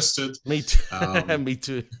Raiders existed. Me too. Me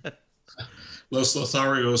too. Los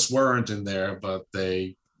Lotharios weren't in there, but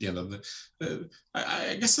they...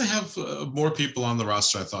 I guess they have more people on the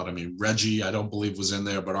roster. I thought. I mean, Reggie, I don't believe was in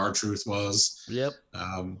there, but R-Truth was. Yep.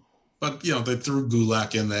 But they threw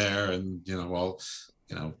Gulak in there, and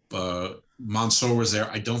Mansoor was there.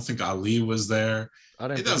 I don't think Ali was there.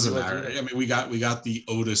 It doesn't matter. I mean, we got the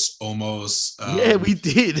Otis Omos. Yeah, we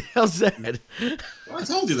did. How's that? Well, I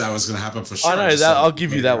told you that was going to happen for sure. I know that. I'll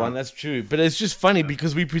give you that one. That's true. But it's just funny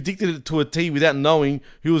because we predicted it to a T without knowing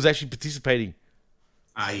who was actually participating.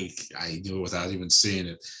 I knew it without even seeing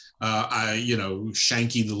it.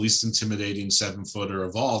 Shanky, the least intimidating 7-footer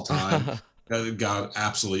of all time, got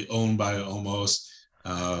absolutely owned by Omos.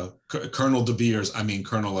 Colonel De Beers,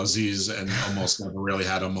 Colonel Aziz, and almost never really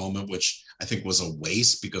had a moment, which I think was a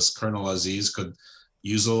waste because Colonel Aziz could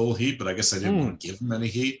use a little heat, but I guess they didn't want to give him any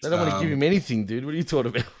heat. They don't want to give him anything, dude. What are you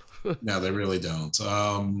talking about? No, they really don't.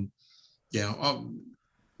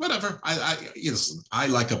 Whatever. I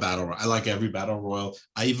like a battle royal. I like every battle royal.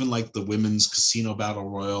 I even like the women's casino battle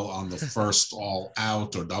royal on the first All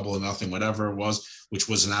Out or Double or Nothing, whatever it was, which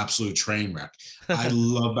was an absolute train wreck. I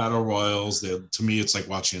love battle royals. To me, it's like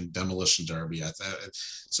watching Demolition Derby.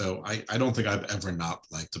 So I don't think I've ever not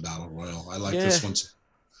liked a battle royal. I like this one too.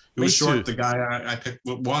 It was short. The guy I picked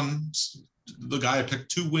won. The guy I picked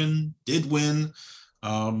to did win.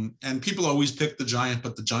 And people always pick the Giant,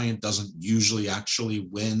 but the Giant doesn't usually actually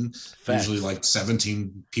win. Facts. Usually like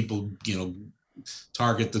 17 people,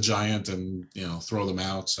 target the Giant and, throw them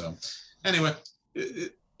out. So anyway,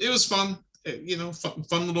 it was fun,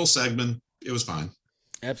 fun little segment. It was fine.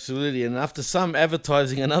 Absolutely. And after some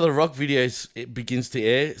advertising, another Rock video begins to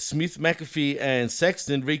air. Smith, McAfee, and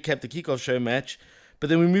Saxton recap the kickoff show match. But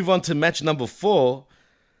then we move on to match number 4.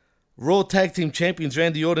 Raw Tag Team Champions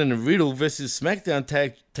Randy Orton and Riddle versus SmackDown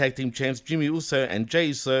Tag Team Champs Jimmy Uso and Jey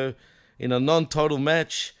Uso in a non-title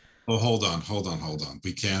match. Oh, hold on.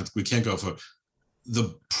 We can't go for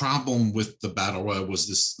the problem with the Battle Royal was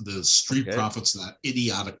the Street Profits and that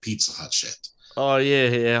idiotic Pizza Hut shit. Oh,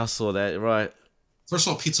 yeah, I saw that, right. First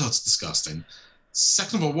of all, Pizza Hut's disgusting.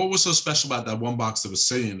 Second of all, what was so special about that one box that was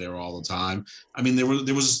sitting there all the time? I mean,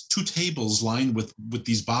 there was 2 tables lined with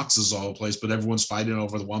these boxes all over the place, but everyone's fighting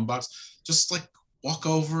over the one box. Just like walk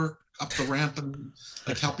over up the ramp and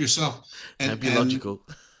like help yourself. That'd be logical.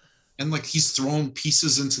 And like he's throwing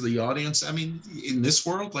pieces into the audience. I mean, in this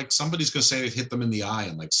world, like somebody's gonna say it hit them in the eye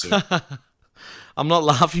and like sue. I'm not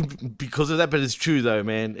laughing because of that, but it's true though,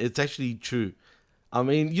 man. It's actually true. I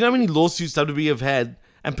mean, you know how many lawsuits WWE have had?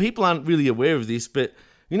 And people aren't really aware of this, but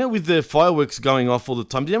with the fireworks going off all the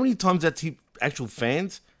time, do you know how many times that's hit actual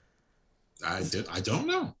fans? I don't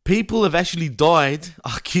know. People have actually died.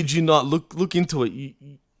 I kid you not. Look into it.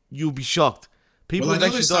 You'll be shocked. People have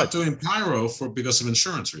actually stopped doing pyro because of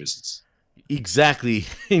insurance reasons. Exactly,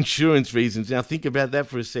 insurance reasons. Now think about that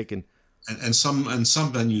for a second. And some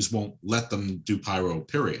venues won't let them do pyro.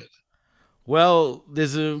 Period. Well,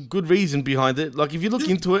 there's a good reason behind it. Like if you look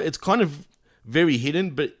into it, it's kind of very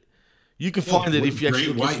hidden, but You can find it if you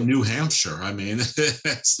actually. Great White, New Hampshire. I mean,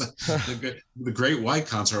 it's the Great White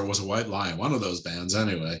concert was a White Lion, one of those bands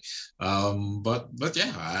anyway. But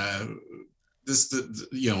yeah,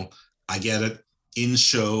 I get it.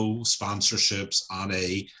 In-show sponsorships on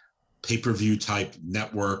a pay-per-view type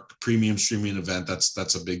network premium streaming event.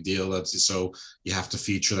 That's a big deal. So you have to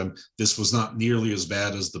feature them. This was not nearly as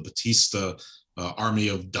bad as the Batista Army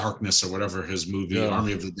of Darkness or whatever his movie,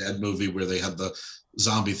 Army of the Dead movie, where they had the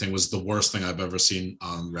zombie thing. Was the worst thing I've ever seen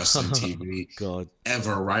on wrestling TV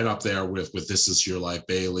ever. Right up there with This Is Your Life,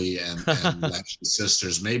 Bailey and Lashley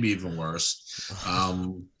Sisters, maybe even worse.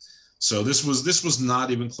 So this was not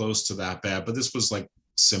even close to that bad, but this was like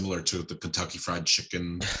similar to the Kentucky Fried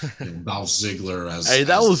Chicken, Dolph Ziggler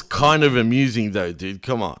that was kind of amusing though, dude.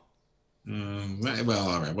 Come on. Well,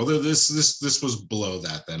 all right. Well, this was below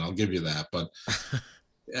that. Then I'll give you that. But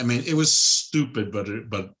I mean, it was stupid, but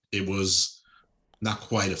it was not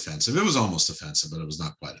quite offensive. It was almost offensive, but it was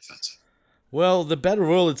not quite offensive. Well, the Battle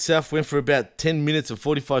Royal itself went for about 10 minutes and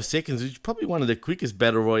 45 seconds, which is probably one of the quickest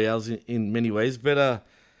Battle Royales in many ways. But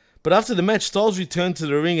after the match, Styles returned to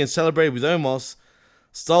the ring and celebrated with Omos.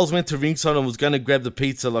 Styles went to ringside and was going to grab the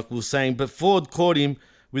pizza, like we were saying, but Ford caught him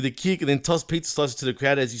with a kick and then tossed pizza slices to the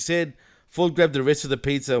crowd. As you said, Ford grabbed the rest of the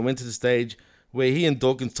pizza and went to the stage, where he and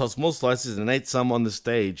Dawkins tossed more slices and ate some on the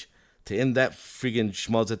stage to end that friggin'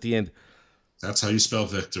 schmoz at the end. That's how you spell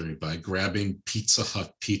victory, by grabbing Pizza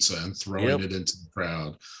Hut pizza and throwing it into the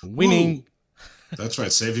crowd. Winning. Woo! That's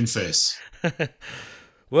right, saving face.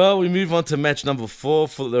 Well, we move on to match number 4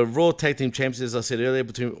 for the Raw Tag Team Champions, as I said earlier,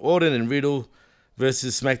 between Orton and Riddle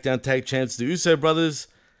versus SmackDown Tag Champs, the Uso Brothers.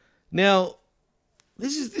 Now,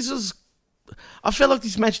 this was... I felt like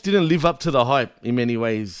this match didn't live up to the hype in many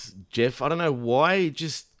ways, Jeff. I don't know why. I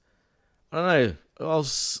don't know. I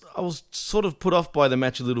was sort of put off by the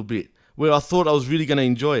match a little bit, where I thought I was really going to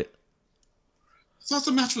enjoy it. I thought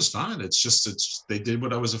the match was fine. It's they did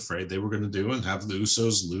what I was afraid they were going to do and have the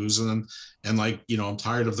Usos lose, and like, I'm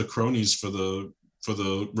tired of the cronies for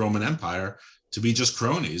the Roman Empire to be just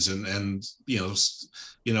cronies, and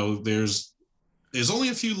there's only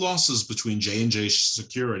a few losses between J&J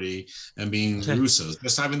Security and being the Usos.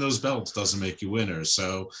 Just having those belts doesn't make you winners.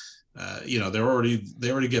 So they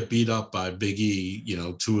already get beat up by Big E,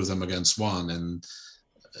 2 of them against 1, and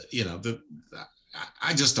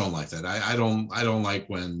I just don't like that. I don't like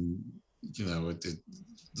when the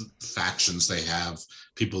factions they have,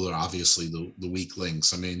 people that are obviously the weak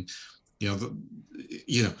links. I mean,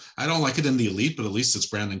 I don't like it in the Elite, but at least it's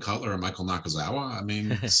Brandon Cutler and Michael Nakazawa. I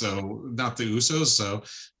mean, so not the Usos. So,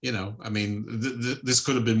 I mean, this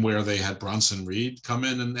could have been where they had Bronson Reed come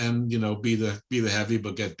in and be the heavy,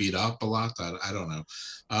 but get beat up a lot. I don't know.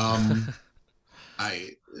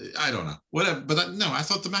 I don't know. Whatever. But I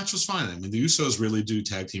thought the match was fine. I mean, the Usos really do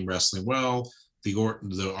tag team wrestling well. The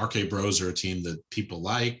RK Bros are a team that people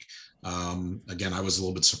like. Again, I was a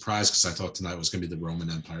little bit surprised because I thought tonight was going to be the Roman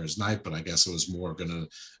Empire's night, but I guess it was more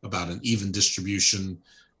about an even distribution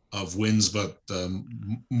of wins, but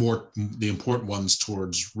more the important ones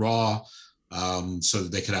towards Raw, so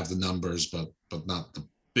that they could have the numbers, but not the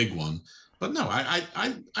big one. But no, I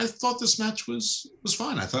thought this match was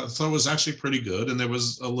fine. I thought it was actually pretty good, and there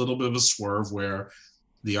was a little bit of a swerve where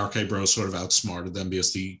the RK Bros sort of outsmarted them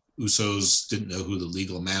because the Usos didn't know who the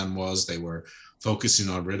legal man was. They were focusing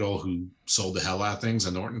on Riddle, who sold the hell out of things,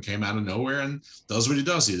 and Orton came out of nowhere and does what he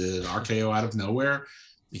does. He did an RKO out of nowhere.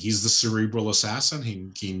 He's the cerebral assassin.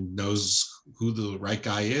 He knows who the right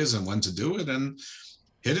guy is and when to do it, and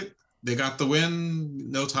hit it. They got the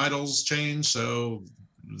win. No titles changed, so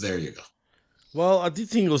there you go. Well, I did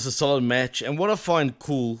think it was a solid match, and what I find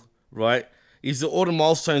cool, right, is the Orton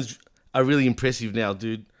milestones are really impressive now,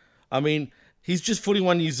 dude. I mean, he's just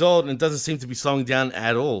 41 years old and doesn't seem to be slowing down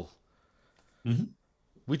at all. Mm-hmm.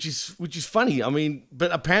 Which is funny. I mean,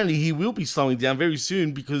 but apparently he will be slowing down very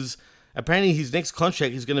soon because apparently his next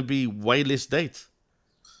contract is going to be way less dates.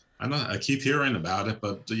 I know. I keep hearing about it,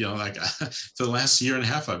 but for the last year and a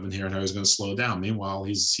half, I've been hearing how he's going to slow down. Meanwhile,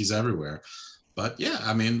 he's everywhere. But yeah,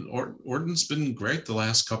 I mean, Orton's been great the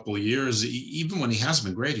last couple of years. Even when he has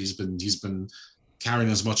been great, he's been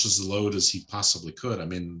carrying as much as the load as he possibly could. I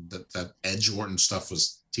mean, that Edge Orton stuff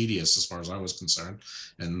was tedious as far as I was concerned,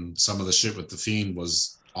 and some of the shit with the Fiend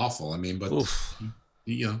was awful. I mean, but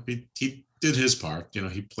he did his part.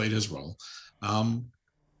 He played his role.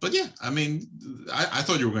 But yeah, I mean, I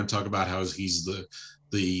thought you were going to talk about how he's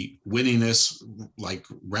the winningest like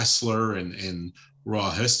wrestler in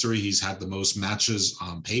Raw history. He's had the most matches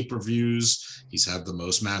on pay-per-views. He's had the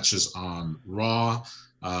most matches on Raw.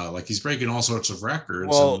 Like he's breaking all sorts of records.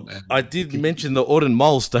 Well, and I did mention the Orton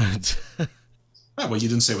milestones. Oh, well, you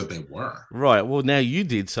didn't say what they were. Right. Well, now you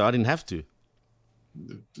did, so I didn't have to.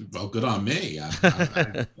 Well, good on me.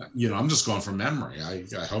 I'm just going from memory.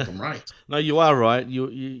 I hope I'm right. No, you are right.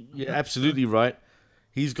 You're absolutely right.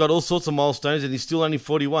 He's got all sorts of milestones, and he's still only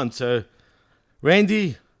 41. So,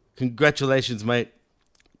 Randy, congratulations, mate.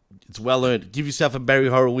 It's well earned. Give yourself a Barry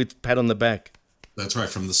Horowitz pat on the back. That's right.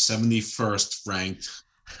 From the 71st ranked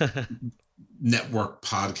network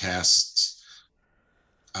podcast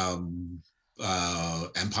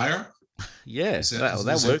empire. Yeah, Is that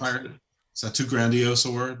works. Empire? Is that too grandiose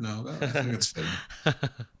a word? No, I think it's fitting.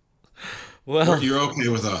 Well, you're okay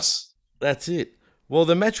with us. That's it. Well,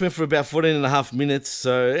 the match went for about 14 and a half minutes.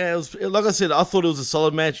 So, yeah, it was, like I said, I thought it was a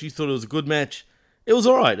solid match. You thought it was a good match. It was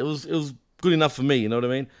all right. It was good enough for me, you know what I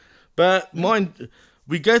mean? But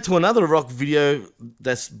we go to another Rock video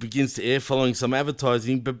that begins to air following some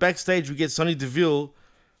advertising. But backstage, we get Sonya Deville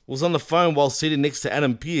was on the phone while seated next to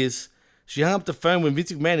Adam Pearce. She hung up the phone when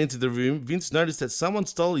Vince McMahon entered the room. Vince noticed that someone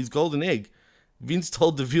stole his golden egg. Vince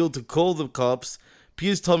told Deville to call the cops.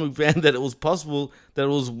 Pearce told McMahon that it was possible that it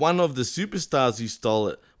was one of the superstars who stole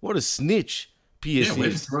it. What a snitch Pearce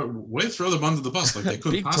is. Way to throw them under the bus. Like they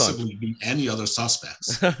couldn't possibly be any other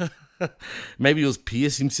suspects. Maybe it was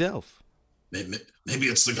Pearce himself. Maybe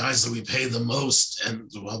it's the guys that we pay the most,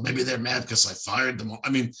 and well, maybe they're mad because I fired them all. I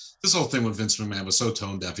mean, this whole thing with Vince McMahon was so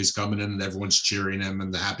tone deaf. He's coming in and everyone's cheering him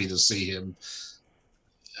and happy to see him.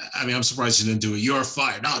 I mean, I'm surprised he didn't do it. You're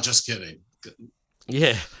fired. No, just kidding.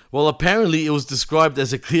 Yeah. Well, apparently it was described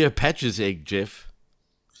as a Cleopatra's egg, Jeff.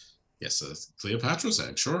 Yes, Cleopatra's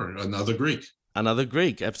egg. Sure, another Greek. Another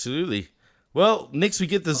Greek, absolutely. Well, next we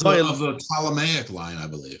get the of the Ptolemaic line, I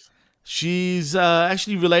believe. She's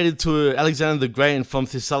actually related to Alexander the Great and from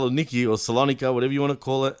Thessaloniki or Salonika, whatever you want to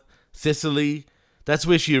call it. Thessaly. That's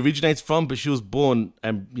where she originates from, but she was born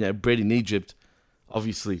and bred in Egypt,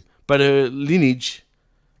 obviously. But her lineage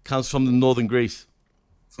comes from the northern Greece.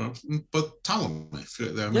 But Ptolemy. I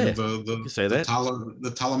mean, yeah, the, you say that.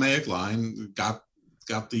 The Ptolemaic line got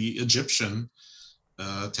the Egyptian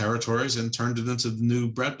territories and turned it into the new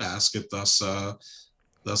breadbasket, thus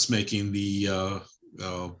making the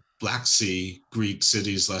Black Sea Greek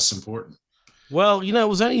cities less important. Well, it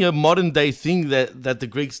was only a modern day thing that the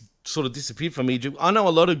Greeks sort of disappeared from Egypt. I know a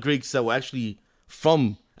lot of Greeks that were actually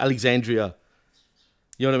from Alexandria.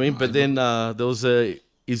 You know what I mean? But then there was a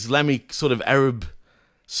Islamic sort of Arab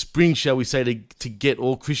spring, shall we say, to get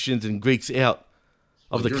all Christians and Greeks out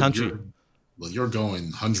of the country. You're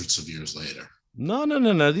going hundreds of years later. No.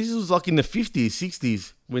 This was like in the 50s,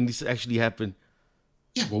 60s when this actually happened.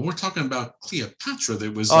 Yeah, well, we're talking about Cleopatra.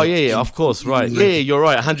 That was. Oh, yeah, of course, right. Yeah, you're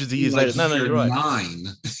right. Hundreds of years later. No, you're right. 9.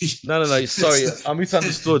 No. Sorry, I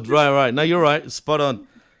misunderstood. Right. No, you're right. Spot on.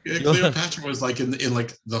 Yeah, Cleopatra was like in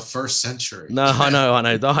like the first century. No, I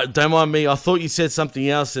know. Don't mind me. I thought you said something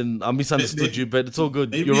else and I misunderstood you, but it's all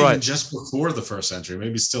good. Maybe you're right. Just before the first century,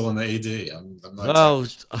 maybe still in the AD. I'm not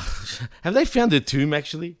sure. Have they found her tomb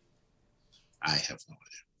actually? I have no idea.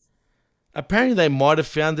 Apparently they might have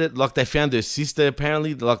found it, like they found her sister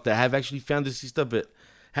apparently, like they have actually found her sister, but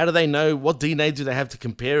how do they know? What DNA do they have to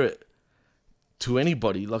compare it to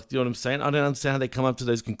anybody? Like, do you know what I'm saying? I don't understand how they come up to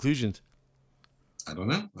those conclusions. I don't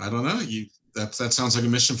know. That sounds like a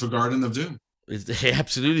mission for Garden of Doom. It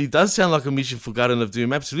absolutely does sound like a mission for Garden of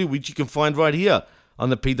Doom, absolutely, which you can find right here on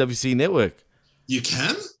the PWC network. You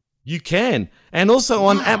can? You can. And also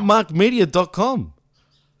on @markmedia.com.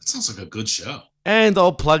 That sounds like a good show. And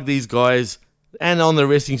I'll plug these guys and on the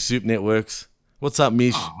Wrestling Soup networks. What's up,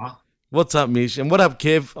 Mish? Aww. What's up, Mish? And what up,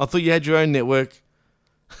 Kev? I thought you had your own network.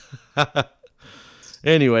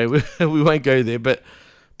 Anyway, we won't go there, but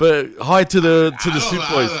hi to the Soup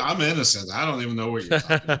Boys. I'm innocent. I don't even know what you're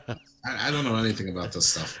talking about. I don't know anything about this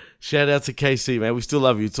stuff. Shout out to KC, man. We still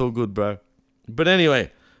love you. It's all good, bro. But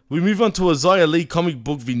anyway, we move on to a Xia Li comic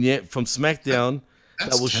book vignette from SmackDown.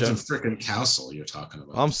 That's Kevin freaking Castle you're talking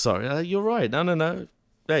about. I'm sorry. You're right. No.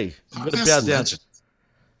 Hey, you got to bow down. Legend.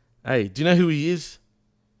 Hey, do you know who he is?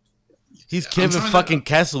 He's Kevin fucking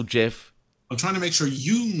Castle, Jeff. I'm trying to make sure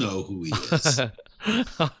you know who he is.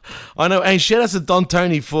 I know. And shout out to Don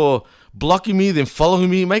Tony for blocking me, then following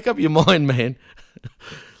me. Make up your mind, man.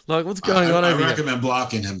 Like, what's going on over here? I recommend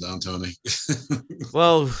blocking him, Don Tony.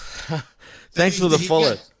 Well, thanks for the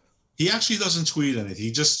follow. He actually doesn't tweet anything.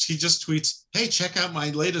 He just tweets, "Hey, check out my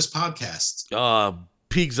latest podcast."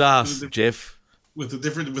 Pig's ass, Jeff. With a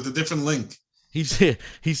different link. He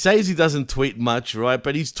says he doesn't tweet much, right?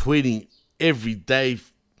 But he's tweeting every day,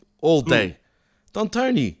 all day. Who? Don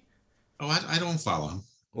Tony. Oh, I don't follow him.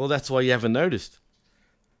 Well, that's why you haven't noticed.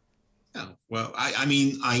 Yeah, well, I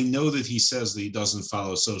mean, I know that he says that he doesn't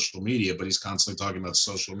follow social media, but he's constantly talking about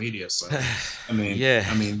social media. So,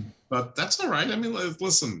 Yeah. But that's all right. I mean,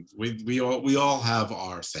 listen, we all have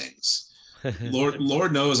our things.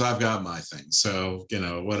 Lord knows I've got my things. So,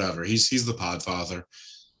 whatever. He's the Podfather.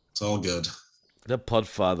 It's all good. The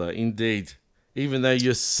Podfather, indeed. Even though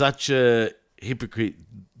you're such a hypocrite,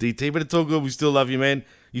 DT, but it's all good. We still love you, man.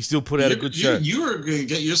 You still put out a good show. You are going to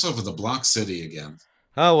get yourself in the Block City again.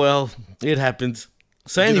 Oh, well, it happens.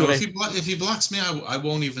 So anyway, if he blocks me, I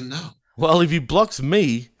won't even know. Well, if he blocks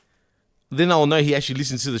me, then I'll know he actually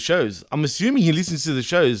listens to the shows. I'm assuming he listens to the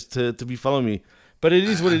shows to be following me. But it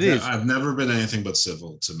is what it is. I've never been anything but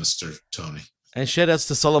civil to Mr. Tony. And shout outs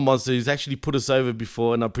to Solomon, who's actually put us over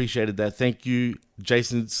before, and I appreciated that. Thank you,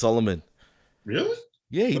 Jason Solomon. Really?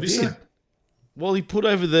 Yeah, he did. Well, he put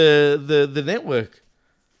over the network.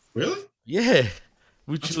 Really? Yeah.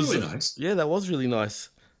 That's really nice. Yeah, that was really nice.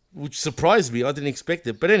 Which surprised me. I didn't expect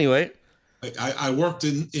it. But anyway. I worked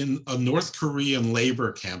in a North Korean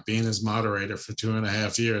labor camp being his moderator for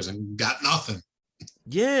 2.5 years and got nothing.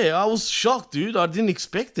 Yeah, I was shocked, dude. I didn't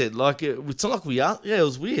expect it. Like, it's not like we are. Yeah, it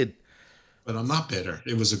was weird. But I'm not bitter.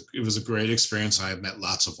 It was a great experience. I have met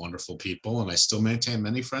lots of wonderful people, and I still maintain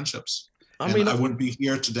many friendships. I wouldn't be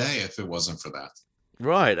here today if it wasn't for that.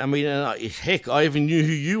 Right. I mean, heck, I even knew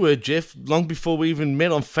who you were, Jeff, long before we even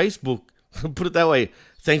met on Facebook. Put it that way.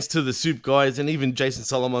 Thanks to the Soup guys and even Jason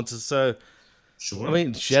Solomon. So, sure. I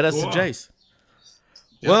mean, shout outs to Jace.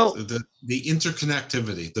 Yeah, well, the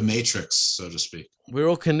interconnectivity, the matrix, so to speak. We're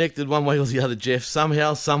all connected one way or the other, Jeff,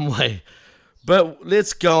 somehow, some way. But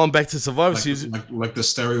let's go on back to Survivor Series. Like the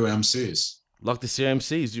stereo MCs. Like the stereo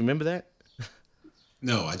MCs. Do you remember that?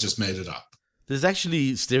 No, I just made it up. There's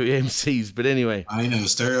actually stereo MCs, but anyway. I know,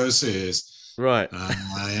 stereo MCs. Right.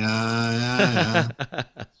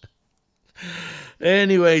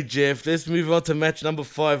 Anyway, Jeff, let's move on to match number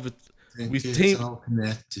 5 with Team. All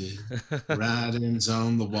connected, writings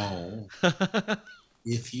on the wall.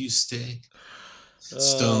 If you stay,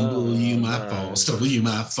 stumble you might fall. Stumble you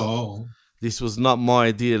might fall. This was not my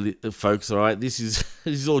idea, folks. All right, this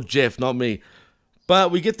is all Jeff, not me.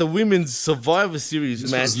 But we get the women's Survivor Series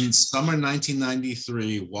match. This was in summer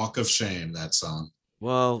 1993, Walk of Shame, that song.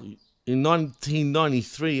 Well, in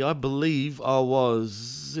 1993, I believe I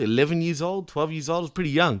was 11 years old, 12 years old. I was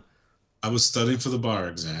pretty young. I was studying for the bar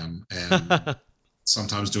exam and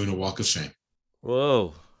sometimes doing a Walk of Shame.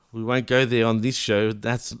 Whoa. We won't go there on this show.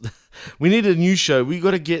 We need a new show. We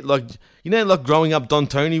got to get like Growing Up Don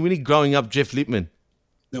Tony. We need Growing Up Jeff Lippman.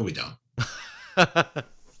 No, we don't.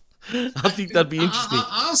 I think that'd be interesting.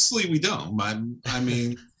 Honestly, we don't. I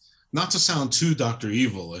mean, not to sound too Dr.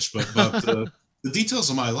 Evil-ish, but the details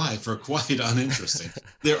of my life are quite uninteresting.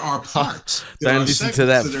 There are parts. Don't listen to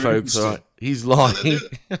that, folks. All right. He's lying.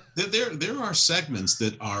 There are segments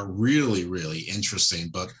that are really, really interesting,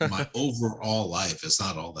 but my overall life is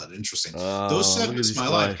not all that interesting. Those segments of my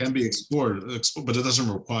life can be explored, but it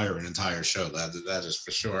doesn't require an entire show. That is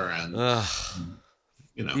for sure. And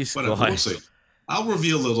whatever. We'll see. I'll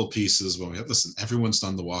reveal little pieces when we listen. Everyone's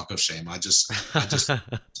done the Walk of Shame. I just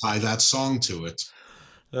tie that song to it.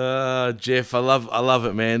 Jeff, I love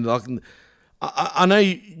it, man. Like, I know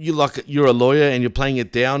you're a lawyer and you're playing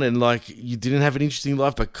it down, and like you didn't have an interesting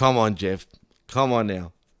life, but come on, Jeff, come on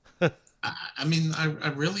now. I mean, I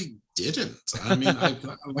really didn't. I mean,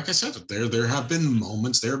 like I said, there have been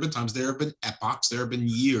moments, there have been times, there have been epochs, there have been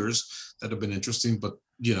years that have been interesting, but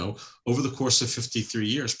over the course of 53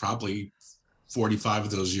 years, probably 45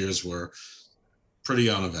 of those years were pretty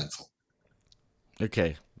uneventful.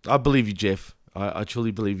 Okay, I believe you, Jeff. I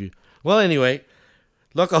truly believe you. Well, anyway,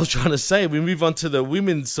 like I was trying to say, we move on to the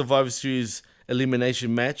Women's Survivor Series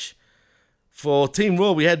elimination match. For Team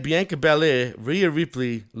Raw, we had Bianca Belair, Rhea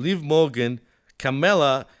Ripley, Liv Morgan,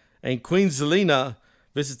 Carmella, and Queen Zelina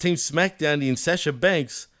versus Team SmackDown in Sasha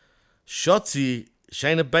Banks, Shotzi,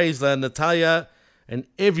 Shayna Baszler, Natalya, and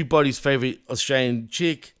everybody's favorite Australian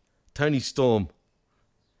chick, Toni Storm.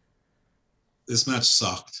 This match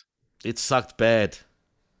sucked. It sucked bad.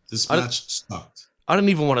 This match sucked. I don't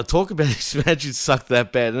even want to talk about this match. It sucked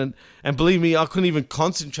that bad. And believe me, I couldn't even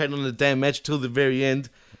concentrate on the damn match till the very end.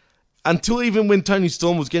 Until even when Toni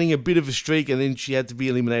Storm was getting a bit of a streak and then she had to be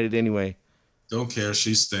eliminated anyway. Don't care.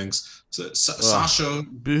 She stinks. Sasha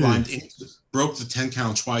broke the 10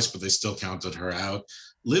 count twice, but they still counted her out.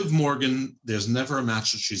 Liv Morgan, there's never a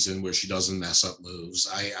match that she's in where she doesn't mess up moves.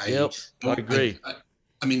 I agree.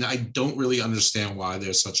 I mean, I don't really understand why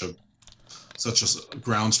there's such a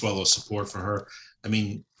groundswell of support for her. I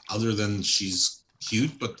mean, other than she's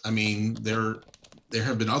cute, but I mean, there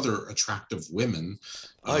have been other attractive women.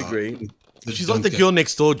 I agree. She's like the girl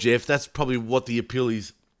next door, Jeff. That's probably what the appeal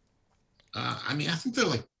is. I mean, I think they're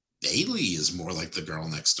like Bailey is more like the girl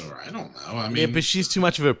next door. I don't know. I mean, yeah, but she's too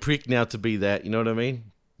much of a prick now to be that. You know what I mean?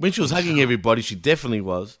 When she was hugging everybody, she definitely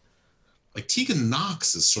was. Like Tegan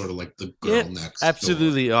Knox is sort of like the girl next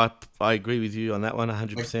absolutely. door. I agree with you on that one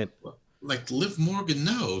 100%. Like Liv Morgan,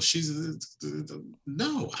 no. She's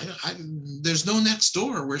no. There's no next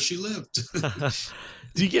door where she lived.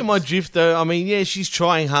 Do you get my drift, though? I mean, yeah, she's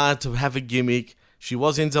trying hard to have a gimmick. She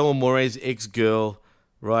was Enzo Amore's ex-girl,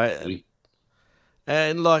 right? Oui.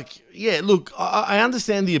 And, like, yeah, look, I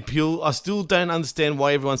understand the appeal. I still don't understand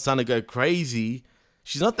why everyone's starting to go crazy.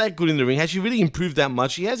 She's not that good in the ring. Has she really improved that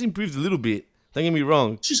much? She has improved a little bit. Don't get me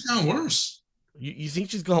wrong. She's gone worse. You think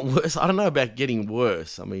she's gone worse? I don't know about getting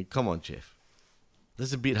worse. I mean, come on, Jeff.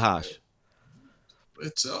 That's a bit harsh.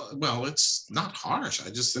 It's it's not harsh. I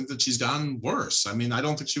just think that she's gotten worse. I mean, I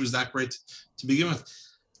don't think she was that great to begin with.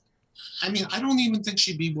 I mean, I don't even think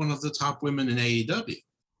she'd be one of the top women in AEW.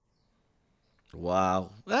 Wow.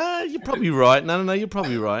 You're probably right. No, you're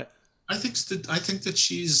probably right. I think that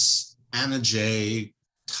she's Anna Jay,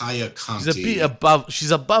 Taya Conti. She's a bit above.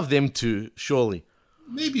 She's above them two, surely.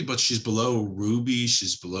 Maybe, but she's below Ruby.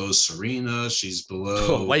 She's below Serena. She's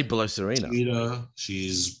below way below Serena. Tita.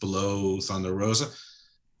 She's below Thunder Rosa.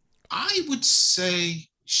 I would say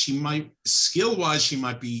she might, skill-wise, she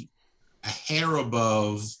might be a hair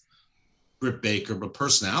above Britt Baker, but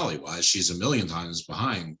personality-wise, she's a million times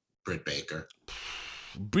behind Britt Baker.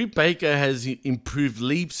 Britt Baker has improved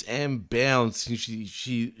leaps and bounds since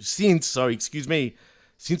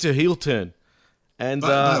her heel turn. And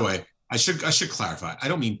by the way, I should clarify. I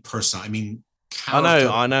don't mean personal. I mean character.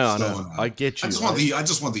 I know. I get you. I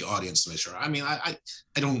just want the audience to make sure. I mean, I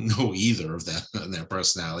don't know either of them and their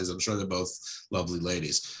personalities. I'm sure they're both lovely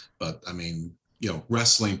ladies, but I mean,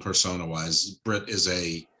 wrestling persona wise, Britt is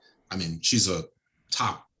she's a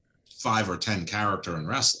top 5 or 10 character in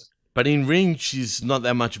wrestling. But in ring, she's not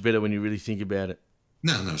that much better when you really think about it.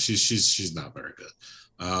 No, she's not very good.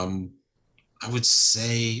 I would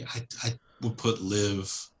say I would put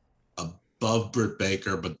Liv above Britt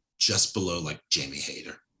Baker, but just below like Jamie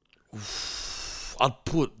Hayter. I'd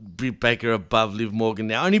put Britt Baker above Liv Morgan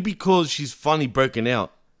now, only because she's finally broken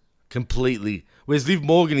out completely. Whereas Liv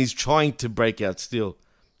Morgan is trying to break out still.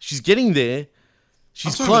 She's getting there.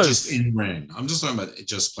 She's close. Just in ring. I'm just talking about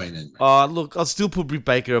just plain in ring. Look, I'll still put Britt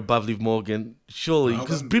Baker above Liv Morgan, surely,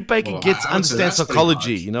 because Britt Baker understands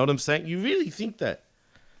psychology. You know what I'm saying? You really think that?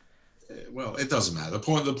 Well, it doesn't matter. The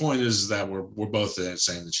point is that we're both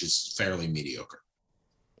saying that she's fairly mediocre.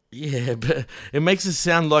 Yeah, but it makes it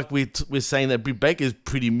sound like we're saying that Britt Baker is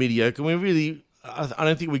pretty mediocre. I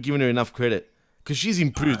don't think we're giving her enough credit because she's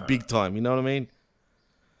improved big time. You know what I mean?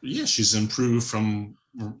 Yeah, she's improved from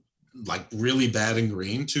like really bad in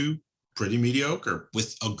green to pretty mediocre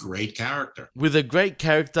with a great character. With a great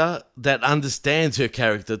character that understands her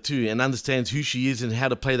character too and understands who she is and how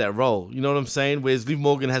to play that role. You know what I'm saying? Whereas Liv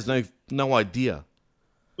Morgan has no idea.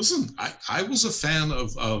 Listen, I was a fan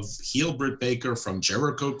of heel Britt Baker from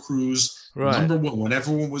Jericho Cruise. Right. Number one, when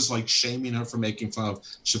everyone was like shaming her for making fun of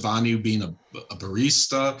Shivani being a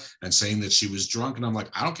barista and saying that she was drunk. And I'm like,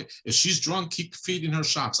 I don't care. If she's drunk, keep feeding her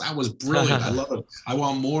shots. That was brilliant. I love it. I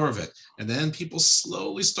want more of it. And then people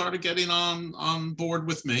slowly started getting on board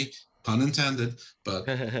with me. Pun intended, but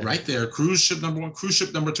right there, cruise ship number 1, cruise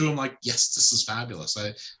ship number 2. I'm like, yes, this is fabulous.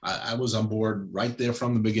 I was on board right there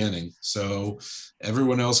from the beginning. So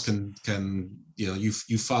everyone else can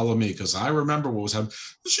you follow me because I remember what was happening.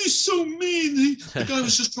 She's so mean. The guy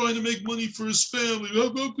was just trying to make money for his family.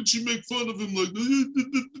 How could she make fun of him like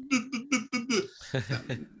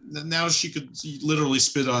that? Now she could literally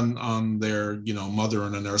spit on their mother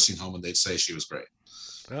in a nursing home and they'd say she was great.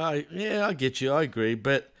 Yeah, I get you. I agree,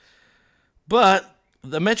 But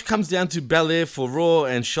the match comes down to Belair for Raw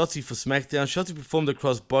and Shotzi for SmackDown. Shotzi performed a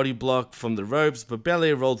cross body block from the ropes, but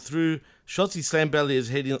Belair rolled through. Shotzi slammed Belair's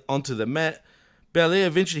head onto the mat. Belair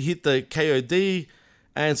eventually hit the KOD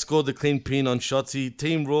and scored the clean pin on Shotzi.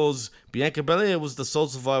 Team Raw's Bianca Belair was the sole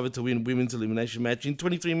survivor to win women's elimination match in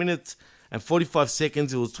 23 minutes and 45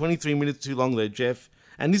 seconds. It was 23 minutes too long though, Jeff.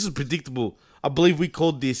 And this was predictable. I believe we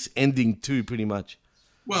called this ending too, pretty much.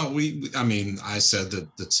 Well, I said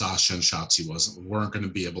that Sasha and Shotzi weren't going to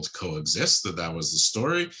be able to coexist, that was the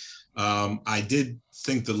story. I did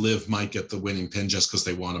think that Liv might get the winning pin just because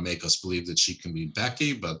they want to make us believe that she can beat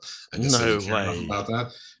Becky, but I guess I didn't care enough about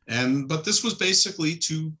that. But this was basically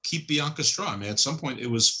to keep Bianca strong. I mean, at some point it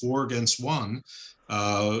was 4 against 1, 4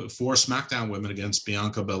 SmackDown women against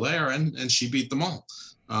Bianca Belair, and she beat them all.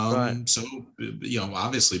 Right. So,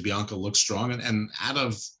 obviously Bianca looks strong, and out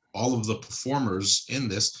of all of the performers in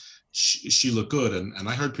this, she looked good. And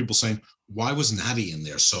I heard people saying, why was Natty in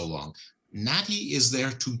there so long? Natty is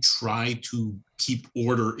there to try to keep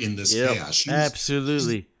order in this chaos.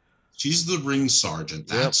 Absolutely. She's the ring sergeant.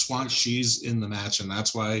 That's why she's in the match, and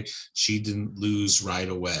that's why she didn't lose right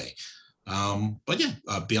away. But yeah,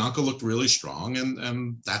 Bianca looked really strong,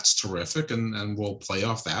 and that's terrific, and we'll play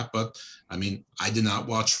off that. But I mean, I did not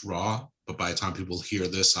watch Raw, but by the time people hear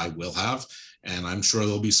this, I will have, and I'm sure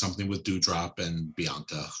there'll be something with Doudrop and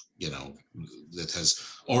Bianca, that has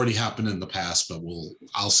already happened in the past, but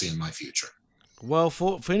I'll see in my future. Well,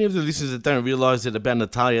 for any of the listeners that don't realize it about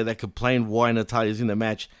Natalya, that complain why Natalya's in the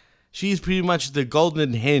match, she's pretty much the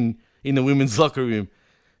golden hen in the women's locker room.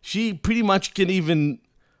 She pretty much can even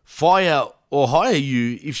fire or hire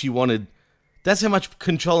you if she wanted. That's how much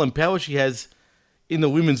control and power she has in the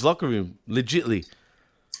women's locker room, legitly.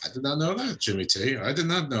 I did not know that, Jimmy T. I did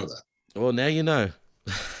not know that. Well, now you know.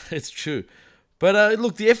 It's true. But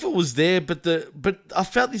look, the effort was there, but I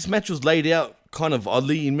felt this match was laid out kind of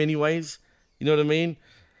oddly in many ways. You know what I mean?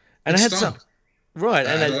 And it I had stunk. Right.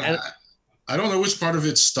 I don't know which part of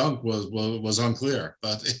it stunk was unclear,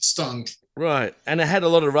 but it stunk. Right. And it had a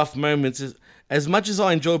lot of rough moments. As much as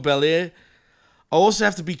I enjoy Belair, I also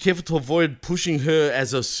have to be careful to avoid pushing her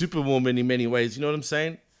as a superwoman in many ways. You know what I'm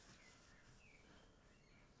saying?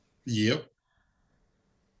 Yep.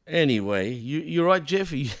 Anyway, you're right,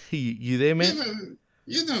 Jeff. You there, man?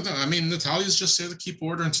 No. I mean, Natalya's just there to keep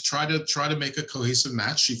order and to try to make a cohesive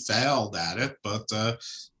match. She failed at it, but I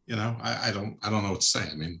don't know what to say.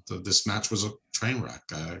 I mean, this match was a train wreck.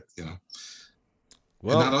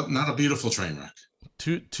 Well, not a beautiful train wreck.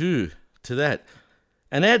 To that.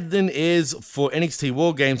 An ad then airs for NXT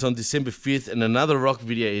War Games on December 5th, and another Rock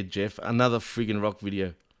video aired, Jeff. Another friggin' Rock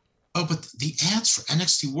video. Oh, but the ads for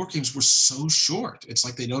NXT War Games were so short. It's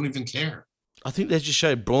like they don't even care. I think they just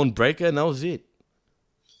showed Braun Breaker, and that was it.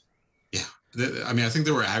 Yeah. I mean, I think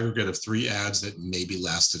there were aggregate of 3 ads that maybe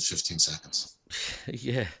lasted 15 seconds.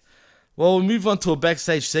 Yeah. Well, we'll move on to a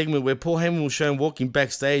backstage segment where Paul Heyman was shown walking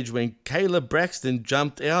backstage when Kayla Braxton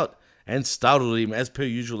jumped out and startled him, as per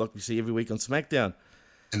usual, like we see every week on SmackDown.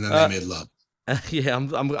 And then they made love. Yeah,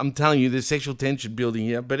 I'm telling you, there's sexual tension building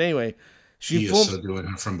here. But anyway, he is so doing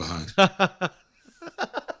her from behind.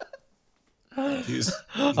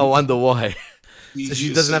 I wonder why. So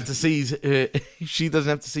she doesn't have to see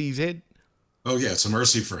his head. Oh yeah, it's a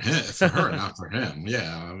mercy for her, not for him.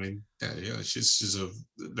 Yeah, I mean, she's a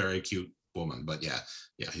very cute woman, but yeah,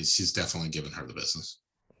 he's definitely giving her the business.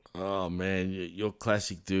 Oh man, you're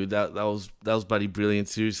classic, dude. That was bloody brilliant,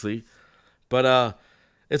 seriously. But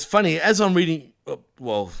it's funny as I'm reading.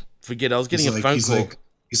 Well, forget. I was getting a phone call.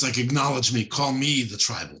 He's like, acknowledge me. Call me the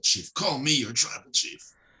tribal chief. Call me your tribal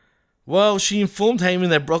chief. Well, she informed Heyman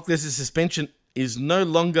that Brock Lesnar's suspension is no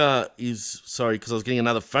longer sorry, because I was getting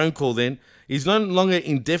another phone call then. Is no longer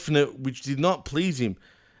indefinite, which did not please him.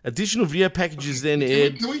 Additional video packages then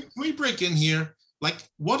aired. Can we break in here? Like,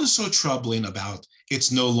 what is so troubling about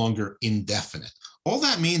it's no longer indefinite? All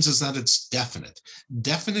that means is that it's definite.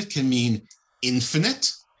 Definite can mean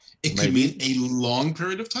infinite. It could mean a long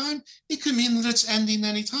period of time. It could mean that it's ending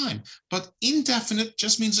any time. But indefinite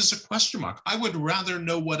just means it's a question mark. I would rather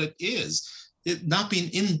know what it is. It not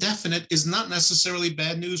being indefinite is not necessarily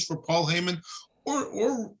bad news for Paul Heyman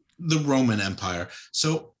or the Roman Empire.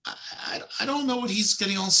 So I don't know what he's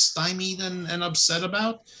getting all stymied and upset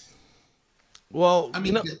about. Well, I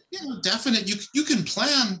mean, definite. You can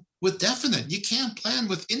plan with definite. You can't plan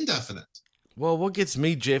with indefinite. Well, what gets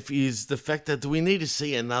me, Jeff, is the fact that do we need to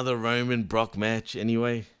see another Roman Brock match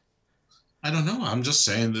anyway? I don't know. I'm just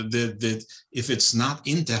saying that if it's not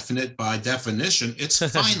indefinite by definition, it's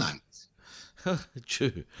finite.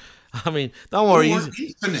 True. I mean, don't worry. Or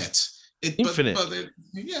infinite. Infinite.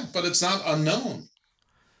 But it's not unknown.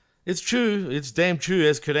 It's true. It's damn true,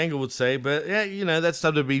 as Kurt Angle would say. But yeah, that's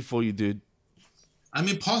WWE for you, dude. I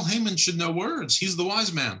mean, Paul Heyman should know words. He's the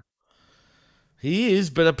wise man. He is,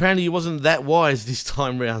 but apparently he wasn't that wise this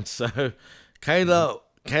time round. So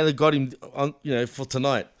Kayla got him on, for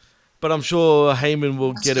tonight. But I'm sure Heyman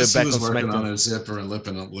will get her back on SmackDown. He was working on her zipper and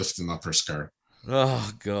lifting up her skirt.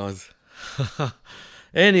 Oh God.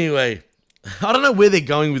 Anyway, I don't know where they're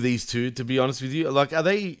going with these two. To be honest with you, like, are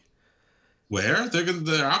they? Where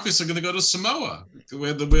they're obviously going to go to Samoa,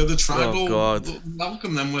 where the tribal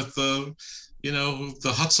welcome them with the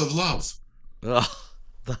huts of love. Oh.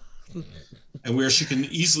 And where she can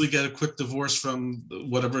easily get a quick divorce from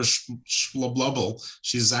whatever schlubble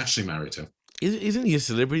she's actually married to. Isn't he a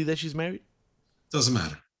celebrity that she's married? Doesn't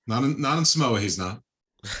matter. Not in Samoa, he's not.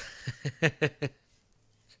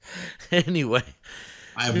 Anyway,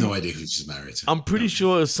 I have no idea who she's married to. I'm pretty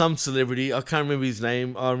sure it was some celebrity. I can't remember his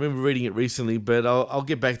name. I remember reading it recently, but I'll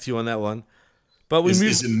get back to you on that one. But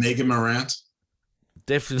is it Megan Morant?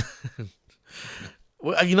 Definitely.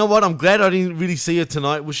 Well, you know what? I'm glad I didn't really see her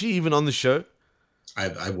tonight. Was she even on the show?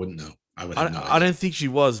 I wouldn't know. I would. I don't think she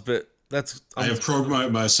was, but that's. I have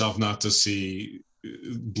programmed myself not to see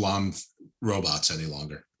blonde robots any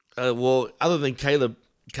longer. Well, other than Kayla,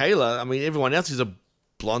 I mean, everyone else is a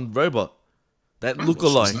blonde robot that look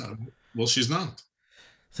alike. Well, she's not.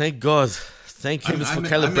 Thank God. Thank heavens for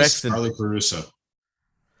Kayla Braxton. Charlie Caruso.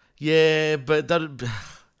 Yeah, but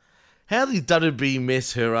how did WWE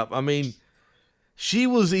mess her up? I mean, she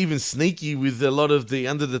was even sneaky with a lot of the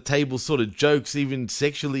under the table sort of jokes, even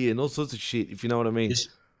sexually and all sorts of shit, if you know what I mean.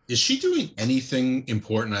 Is she doing anything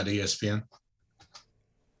important at ESPN?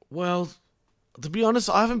 Well, to be honest,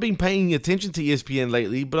 I haven't been paying attention to ESPN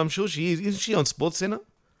lately, but I'm sure she is. Isn't she on SportsCenter?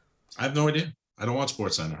 I have no idea. I don't watch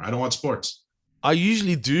SportsCenter. I don't watch sports. I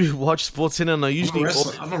usually do watch SportsCenter, and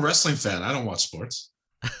I'm a wrestling fan. I don't watch sports.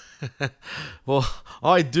 Well,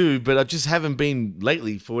 I do, but I just haven't been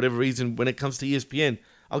lately for whatever reason when it comes to ESPN.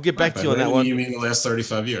 I'll get back to you on that one. You mean the last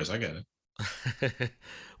 35 years? I get it.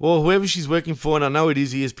 Well, whoever she's working for, and I know it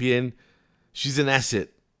is ESPN, she's an asset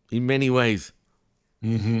in many ways.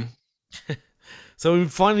 Mm-hmm. So we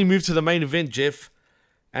finally moved to the main event, Jeff,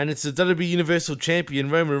 and it's the WWE Universal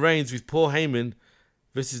Champion Roman Reigns with Paul Heyman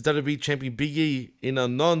versus WWE Champion Big E in a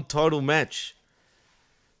non-title match.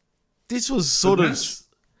 This was sort of...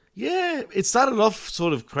 Yeah, it started off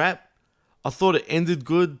sort of crap. I thought it ended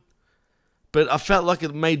good, but I felt like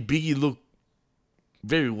it made Big E look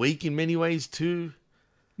very weak in many ways too.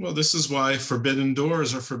 Well, this is why forbidden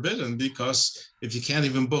doors are forbidden, because if you can't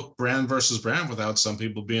even book brand versus brand without some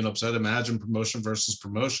people being upset, imagine promotion versus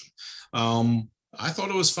promotion. I thought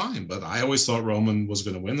it was fine, but I always thought Roman was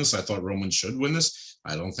going to win this. I thought Roman should win this.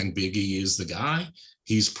 I don't think Big E is the guy.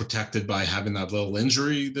 He's protected by having that little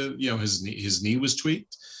injury that, his knee was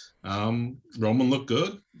tweaked. Roman looked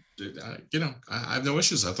good. I have no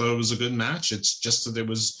issues. I thought it was a good match. It's just that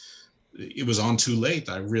it was on too late.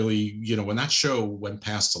 I really, when that show went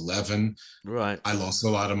past 11, right, I lost a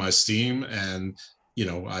lot of my steam, and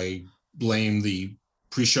I blame the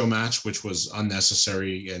pre-show match, which was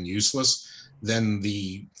unnecessary and useless. Then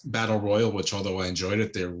the Battle Royal, which although I enjoyed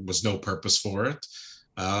it, there was no purpose for it.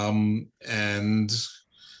 And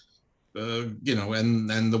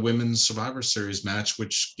the women's Survivor Series match,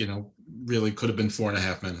 which, really could have been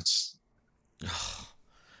 4.5 minutes.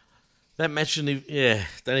 That match, don't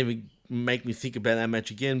even make me think about that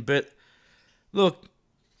match again. But look,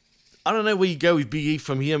 I don't know where you go with Big E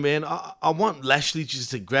from here, man. I want Lashley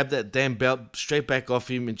just to grab that damn belt straight back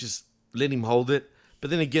off him and just let him hold it. But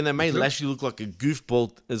then again, they made Lashley look like a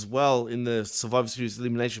goofball as well in the Survivor Series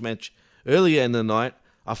elimination match earlier in the night,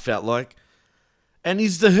 I felt like. And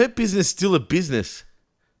is the Hurt Business still a business?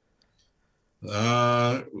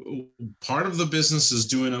 Part of the business is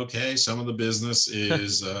doing okay. Some of the business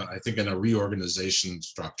is, I think, in a reorganization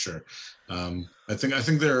structure. I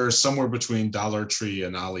think they're somewhere between Dollar Tree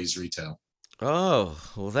and Ollie's Retail. Oh,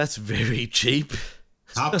 well, that's very cheap.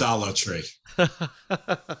 Top Dollar Tree.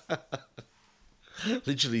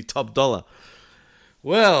 Literally top dollar.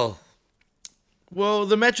 Well,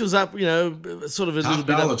 the match was up, sort of a top little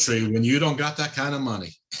bit Dollar up. Tree when you don't got that kind of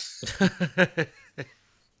money.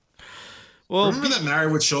 Well, remember that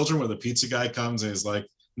Married with Children where the pizza guy comes and he's like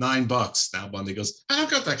 $9. Now Bundy goes, I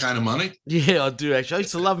don't got that kind of money. Yeah, I do actually. I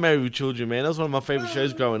used to love Married with Children, man. That was one of my favorite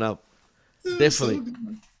shows growing up. Definitely.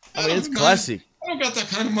 I mean, it's classic. I don't got that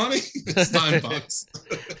kind of money. It's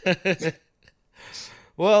 $9.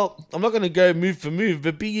 Well, I'm not going to go move for move,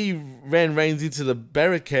 but Big E ran Reigns into the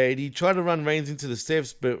barricade. He tried to run Reigns into the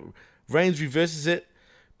steps, but Reigns reverses it.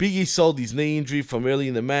 Big E sold his knee injury from early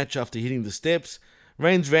in the match after hitting the steps.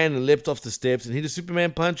 Reigns ran and leapt off the steps and hit a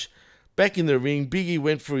Superman punch. Back in the ring, Big E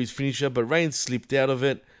went for his finisher, but Reigns slipped out of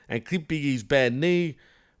it and clipped Big E's bad knee.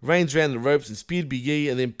 Reigns ran the ropes and speared Big E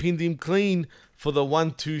and then pinned him clean for the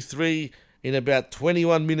 1-2-3 in about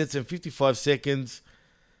 21 minutes and 55 seconds.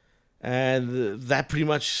 And that pretty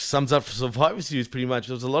much sums up Survivor Series pretty much.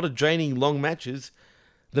 There was a lot of draining, long matches.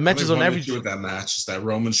 The matches on average... with that match is that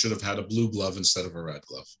Roman should have had a blue glove instead of a red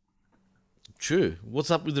glove. True. What's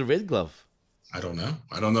up with the red glove? I don't know.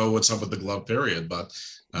 I don't know what's up with the glove, period, but...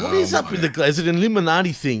 What is up with the glove? Is it an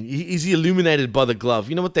Illuminati thing? Is he illuminated by the glove?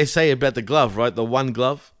 You know what they say about the glove, right? The one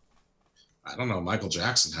glove? I don't know. Michael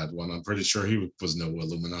Jackson had one. I'm pretty sure he was no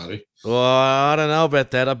Illuminati. Well, I don't know about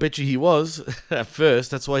that. I bet you he was at first.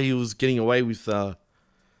 That's why he was getting away with... I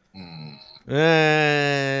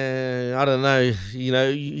don't know.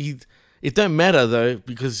 It don't matter, though,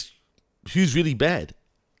 because who's really bad?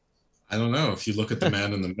 I don't know if you look at the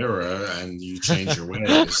man in the mirror and you change your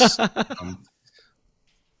ways.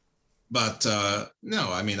 But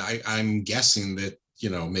no, I mean, I'm guessing that,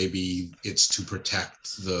 maybe it's to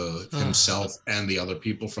protect himself and the other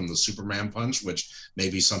people from the Superman punch, which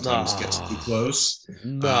maybe sometimes gets too close.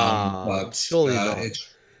 But surely not.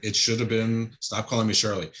 It should have been. Stop calling me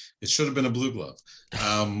Shirley. It should have been a blue glove.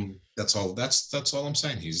 That's all. That's all I'm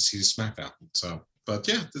saying. He's SmackDown. So, but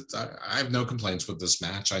yeah, I have no complaints with this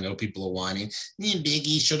match. I know people are whining.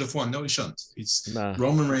 Biggie should have won. No, he shouldn't.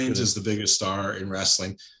 Roman Reigns is the biggest star in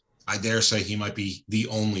wrestling. I dare say he might be the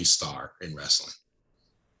only star in wrestling.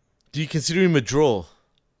 Do you consider him a draw?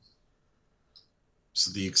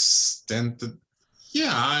 To the extent that,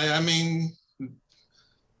 yeah, I mean,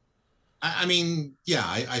 I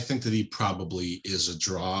think that he probably is a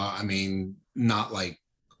draw. I mean, not like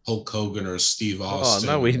Hulk Hogan or Steve Austin.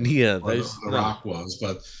 Oh, nowhere near. The Rock was,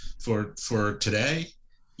 but for today,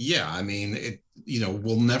 yeah, I mean,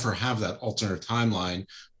 we'll never have that alternate timeline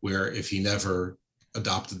where if he never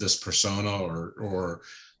adopted this persona or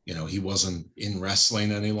he wasn't in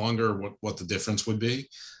wrestling any longer, what the difference would be.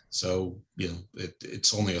 So,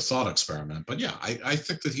 it's only a thought experiment. But yeah, I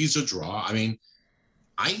think that he's a draw. I mean,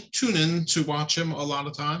 I tune in to watch him a lot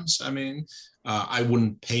of times. I mean, I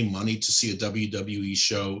wouldn't pay money to see a WWE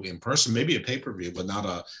show in person, maybe a pay-per-view, but not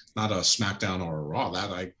a SmackDown or a Raw.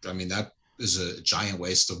 That is a giant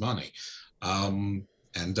waste of money. And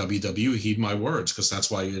WWE, heed my words, because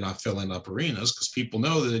that's why you're not filling up arenas, because people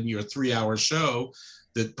know that in your 3-hour show,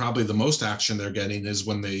 that probably the most action they're getting is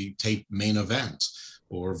when they tape Main Event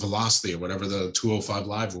or Velocity or whatever, the 205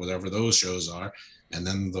 Live or whatever those shows are. And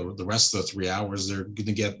then the rest of the 3 hours, they're going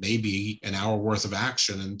to get maybe an hour worth of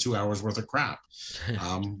action and 2 hours worth of crap.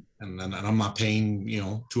 And I'm not paying,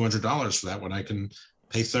 $200 for that when I can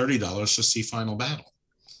pay $30 to see Final Battle.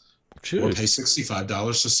 True. Or pay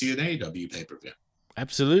 $65 to see an AEW pay-per-view.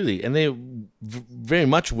 Absolutely. And they're very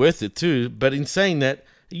much worth it too. But in saying that,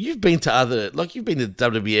 you've been to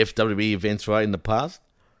WWF, WWE events, right, in the past?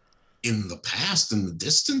 In the past, in the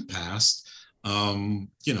distant past,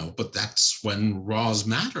 but that's when Raws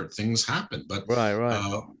mattered. Things happen. But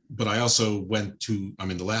right. But I also went to,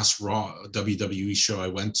 the last Raw WWE show I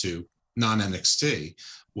went to, non-NXT,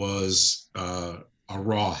 was a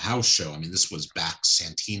Raw house show. I mean, this was back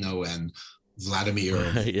Santino and Vladimir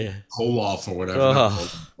Koloff or whatever.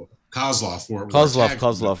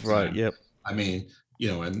 Kozlov, right? Yep. I mean,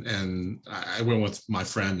 and I went with my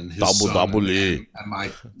friend and his double and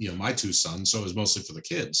my two sons, so it was mostly for the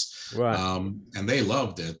kids, right? And they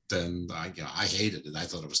loved it, and I hated it. I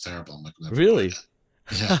thought it was terrible. I'm like, really?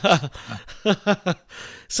 Yeah.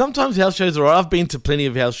 Sometimes house shows are. I've been to plenty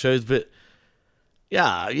of house shows, but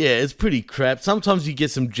yeah, it's pretty crap. Sometimes you get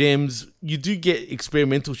some gems. You do get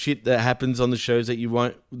experimental shit that happens on the shows that you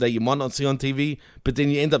might not see on TV, but then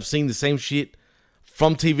you end up seeing the same shit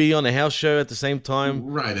from TV on a house show at the same time.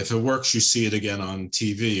 Right. If it works, you see it again on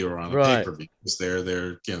TV or on a pay-per-view because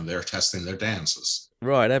they're testing their dances.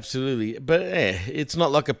 Right. Absolutely. But it's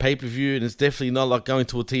not like a pay-per-view, and it's definitely not like going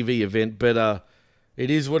to a TV event. But it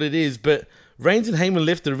is what it is. But Reigns and Heyman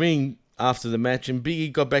left the ring after the match, and Big E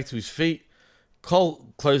got back to his feet.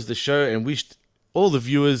 Cole closed the show and wished all the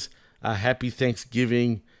viewers a happy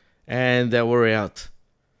Thanksgiving, and that we're out.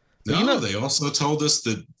 No, they also told us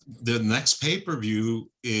that the next pay-per-view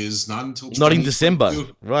is not until not in December,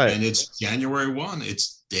 right? And it's January 1.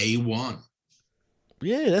 It's day 1.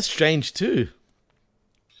 Yeah, that's strange too.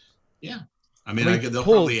 Yeah, they'll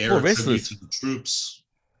probably air a tribute to the troops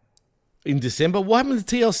in December. What happened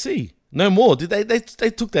to TLC? No more. Did they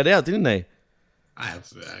took that out, didn't they?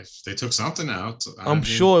 They took something out. I'm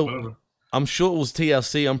sure it was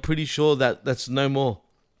TLC. I'm pretty sure that's no more.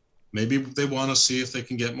 Maybe they want to see if they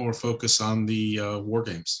can get more focus on the War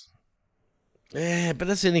Games. Yeah, but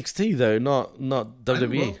that's NXT though, not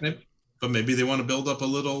WWE. But maybe they want to build up a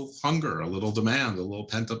little hunger, a little demand, a little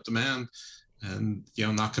pent up demand, and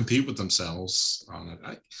not compete with themselves on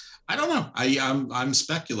it. I don't know. I'm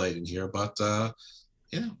speculating here, but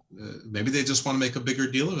maybe they just want to make a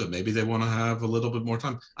bigger deal of it. Maybe they want to have a little bit more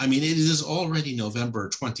time. I mean, it is already November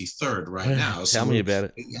 23rd right now. Tell me about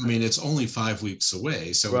it. I mean, it's only 5 weeks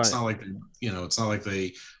away, so It's not like it's not like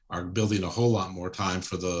they are building a whole lot more time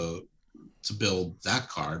to build that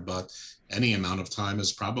card. But any amount of time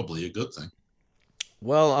is probably a good thing.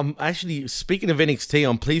 Well, I'm actually speaking of NXT.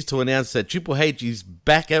 I'm pleased to announce that Triple H is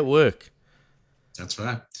back at work. That's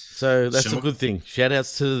right. So that's a good thing. Shout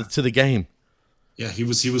outs to the game. Yeah, he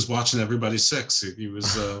was watching everybody six. He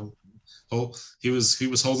was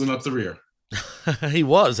holding up the rear. He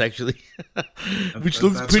was actually, which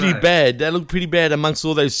looks pretty bad. That looked pretty bad amongst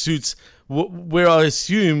all those suits. Where I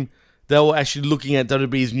assume they were actually looking at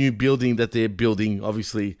WWE's new building that they're building,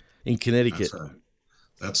 obviously, in Connecticut.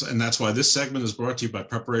 That's right. That's why this segment is brought to you by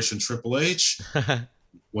Preparation Triple H.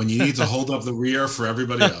 When you need to hold up the rear for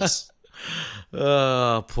everybody else.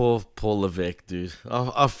 Oh, poor Levesque, dude.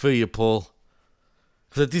 I feel you, Paul.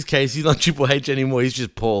 Because at this case, he's not Triple H anymore. He's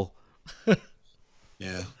just Paul.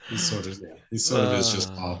 Yeah, he sort of is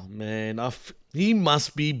just Paul. Man, he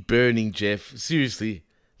must be burning, Jeff. Seriously.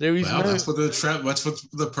 That's what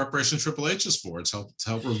the Preparation Triple H is for. It's to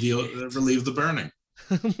help relieve the burning.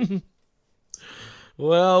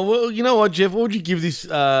 Well, you know what, Jeff? What would you give this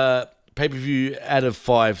pay-per-view out of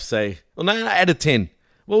 5, say? Well, no, out of 10.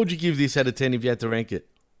 What would you give this out of 10 if you had to rank it?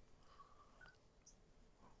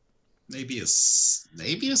 Maybe a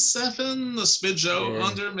 7, a smidge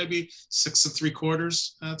under, maybe 6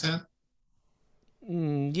 3/4 out of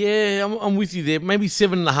 10. Yeah, I'm with you there. Maybe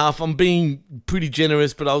 7.5. I'm being pretty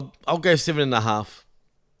generous, but I'll go 7.5.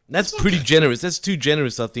 That's pretty generous. That's too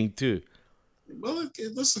generous, I think, too. Well,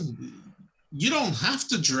 listen, you don't have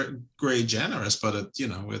to grade generous, but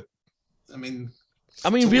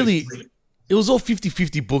really, it was all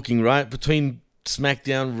 50-50 booking, right? Between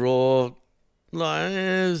SmackDown, Raw. Like,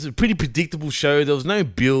 it was a pretty predictable show. There was no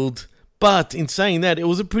build. But in saying that, it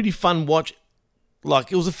was a pretty fun watch.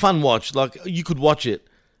 Like, it was a fun watch. Like, you could watch it.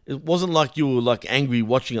 It wasn't like you were, like, angry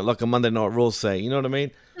watching it like a Monday Night Raw, say. You know what I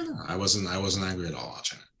mean? I wasn't angry at all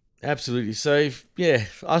watching it. Absolutely. So,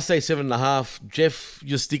 I say 7.5. Jeff,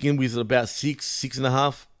 you're sticking with about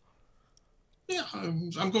 6.5? Yeah,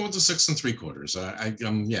 I'm going with the 6 3/4.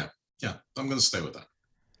 I'm going to stay with that.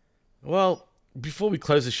 Well, before we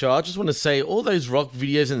close the show, I just want to say all those Rock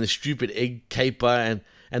videos and the stupid egg caper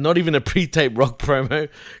and not even a pre-tape Rock promo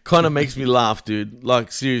kind of makes me laugh, dude.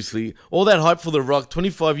 Like, seriously. All that hype for The Rock,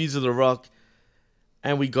 25 years of The Rock,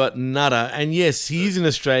 and we got nada. And yes, he is in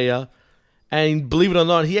Australia, and believe it or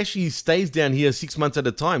not, he actually stays down here 6 months at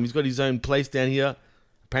a time. He's got his own place down here.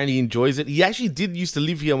 Apparently he enjoys it. He actually did used to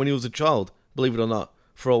live here when he was a child, believe it or not,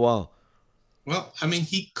 for a while. Well, I mean,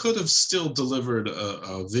 he could have still delivered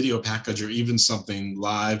a video package or even something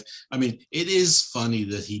live. I mean, it is funny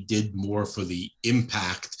that he did more for the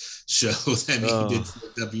Impact show than he did for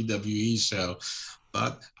the WWE show.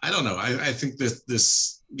 But I don't know. I think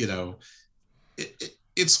this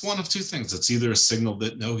it's one of two things. It's either a signal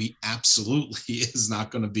that, no, he absolutely is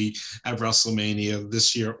not going to be at WrestleMania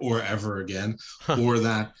this year or ever again, or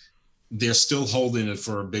that they're still holding it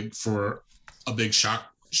for a big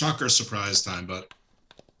shocker surprise time. But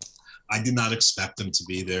I did not expect him to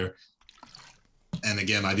be there. And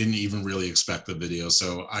again, I didn't even really expect the video.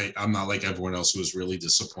 So I'm not like everyone else who was really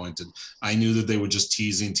disappointed. I knew that they were just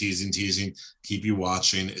teasing, keep you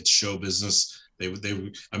watching. It's show business. They were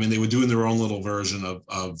doing their own little version of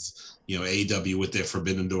AEW with their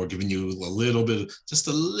Forbidden Door, giving you just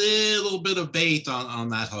a little bit of bait on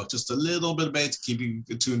that hook, just a little bit of bait to keep you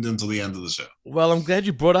tuned until the end of the show. Well, I'm glad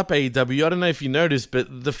you brought up AEW. I don't know if you noticed,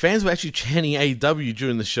 but the fans were actually chanting AEW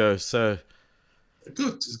during the show. So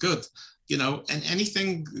good. And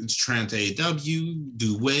anything, chant AEW,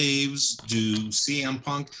 do waves, do CM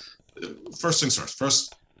Punk. First things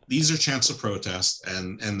first. These are chants of protest,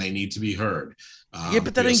 and they need to be heard.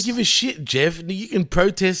 But they don't give a shit, Jeff. You can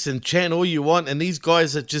protest and chant all you want, and these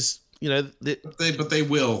guys are just, But they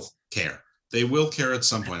will care. They will care at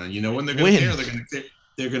some point, and when they're going to care,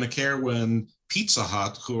 they're going to care when Pizza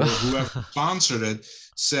Hut, whoever sponsored it,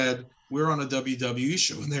 said, we're on a WWE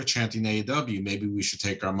show and they're chanting AEW. Maybe we should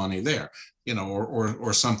take our money there,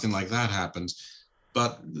 or something like that happens.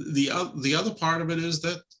 But the other part of it is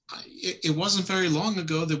that it wasn't very long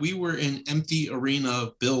ago that we were in empty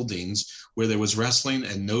arena buildings where there was wrestling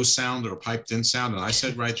and no sound or piped in sound. And I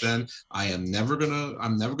said right then, I'm never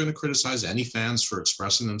gonna criticize any fans for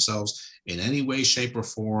expressing themselves in any way, shape, or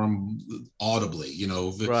form audibly.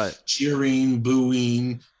 Right. Cheering,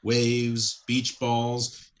 booing, waves, beach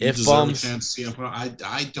balls, F-bombs.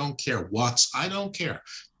 I don't care. I don't care.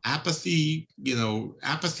 Apathy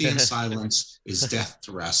and silence is death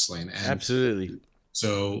to wrestling. And absolutely.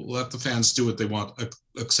 So let the fans do what they want,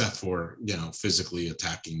 except for, physically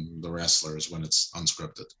attacking the wrestlers when it's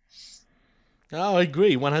unscripted. Oh, I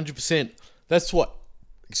agree, 100%. That's why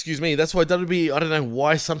WWE, I don't know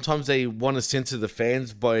why sometimes they want to censor the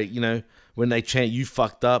fans by, when they chant, you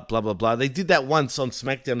fucked up, blah, blah, blah. They did that once on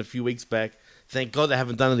SmackDown a few weeks back. Thank God they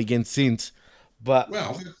haven't done it again since. But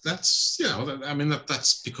that's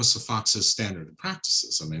that's because of Fox's standard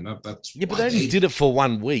practices. That's but they only did it for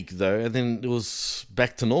 1 week though, and then it was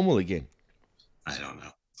back to normal again. I don't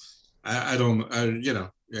know. I don't.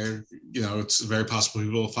 It's very possible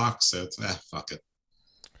people at Fox said, "Fuck it."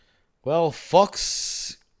 Well,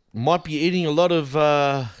 Fox might be eating a lot of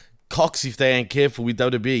cocks if they ain't careful with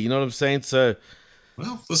WWE. You know what I'm saying? So,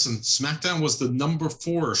 well, listen, SmackDown was the number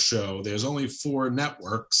 4 show. There's only 4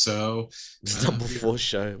 networks, so it's number 4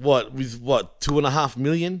 show. What with what 2.5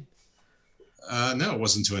 million? No, it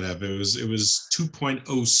wasn't 2.5. It was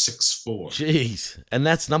 2.064. Jeez, and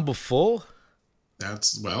that's number 4.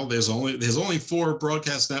 There's only 4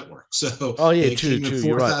 broadcast networks. So true.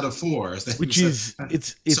 You're right. Out of 4, which is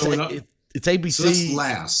it's ABC. So that's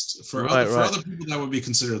last for other people. That would be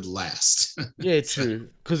considered last. Yeah, true.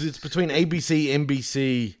 Because it's between ABC,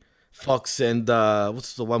 NBC, Fox, and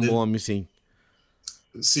what's the one more I'm missing?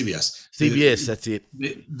 CBS. That's it.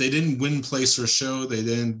 They didn't win place or show. They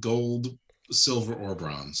didn't gold, silver, or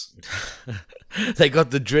bronze. They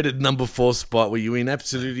got the dreaded number 4 spot where you win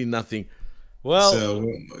absolutely nothing. Well, so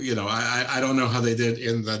I don't know how they did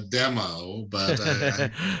in the demo, but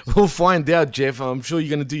we'll find out, Jeff. I'm sure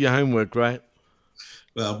you're going to do your homework, right?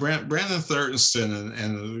 Well, Brandon Thurston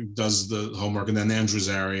and does the homework, and then Andrew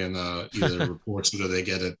Zarian either reports it or they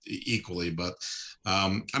get it equally. But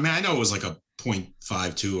I know it was like a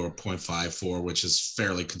 0.52 or 0.54, which is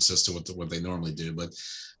fairly consistent with what they normally do. But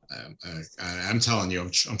I'm telling you,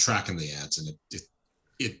 I'm tracking the ads, and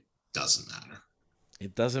it doesn't matter.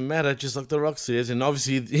 It doesn't matter, just like The Rock says. And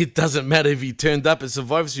obviously, it doesn't matter if he turned up at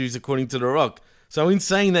Survivor Series, according to The Rock. So in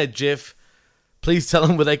saying that, Jeff, please tell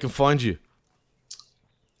them where they can find you.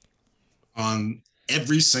 On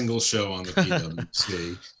every single show on the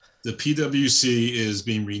PWC. The PWC is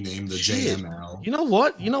being renamed the JML. You know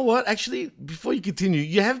what? Actually, before you continue,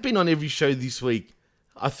 you have been on every show this week,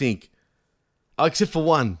 I think. Except for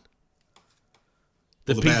one.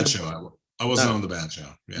 The Bad Show. I wasn't on the Bad Show.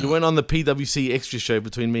 Yeah. You went on the PWC extra show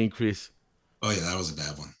between me and Chris. Oh, yeah, that was a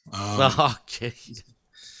bad one. Okay.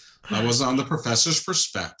 I wasn't on The Professor's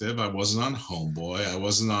Perspective. I wasn't on Homeboy. I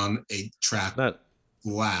wasn't on 8-Track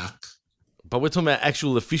Black. But we're talking about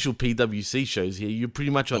actual official PWC shows here. You're pretty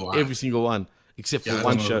much on every single one, except for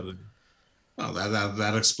one show. Well,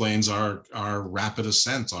 that explains our rapid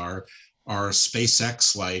ascent, our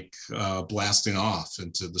SpaceX blasting off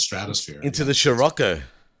into the stratosphere. Into the Scirocco.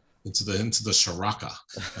 Into the Shiraka.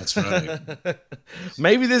 That's right.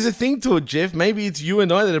 Maybe there's a thing to it, Jeff. Maybe it's you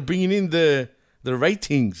and I that are bringing in the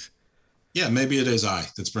ratings. Yeah, maybe it is I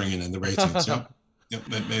that's bringing in the ratings. Yep,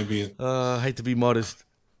 maybe. I hate to be modest.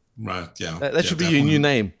 Right. Yeah. That should be your new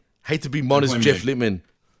name. Hate to be modest, Jeff Lippman.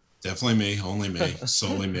 Definitely me. Only me.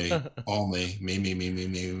 Solely me. All me. Me.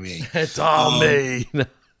 It's all me.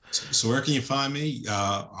 So where can you find me?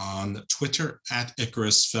 On Twitter at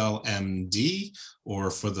IcarusFellMD,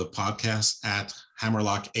 or for the podcast at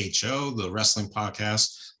Hammerlock HO. The wrestling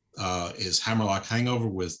podcast is Hammerlock Hangover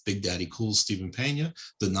with Big Daddy Cool Stephen Pena.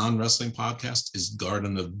 The non-wrestling podcast is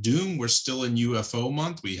Garden of Doom. We're still in UFO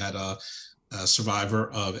month. We had a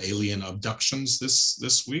survivor of alien abductions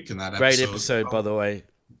this week, and that great episode, by the way.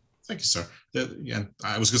 Thank you, sir.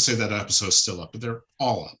 I was going to say that episode's still up, but they're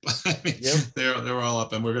all up. I mean, they're all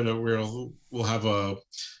up, and we'll have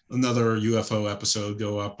another UFO episode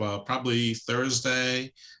go up probably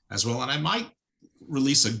Thursday as well, and I might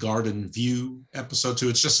release a Garden View episode too.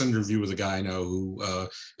 It's just an interview with a guy I know who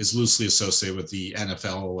is loosely associated with the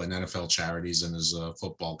NFL and NFL charities, and is a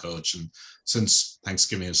football coach. And since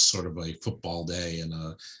Thanksgiving is sort of a football day, and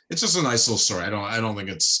it's just a nice little story. I don't think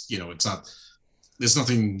it's it's not. There's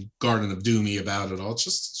nothing Garden of Doomy about it all.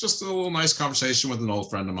 It's just a little nice conversation with an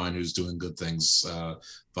old friend of mine who's doing good things,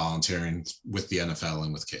 volunteering with the NFL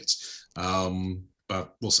and with kids.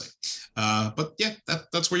 But we'll see. But yeah,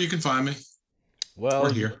 that's where you can find me. Well,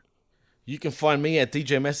 or here. You can find me at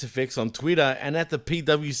DJ MassFX on Twitter and at the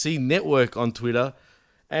PWC Network on Twitter.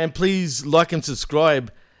 And please like and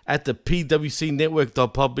subscribe at the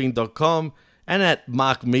pwcnetwork.podbean.com and at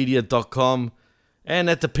markmedia.com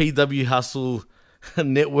and at the PW Hustle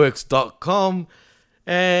networks.com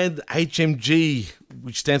and HMG,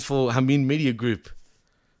 which stands for Hamin Media Group,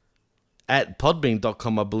 at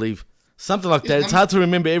podbean.com, I believe. Something like that. It's hard to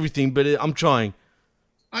remember everything, but I'm trying.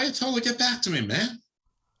 I told you, get back to me, man.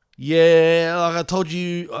 Yeah, like I told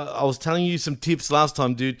you, I was telling you some tips last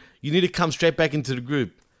time, dude. You need to come straight back into the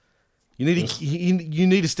group. You need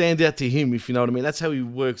to stand out to him, if you know what I mean. That's how he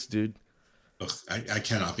works, dude. Ugh, I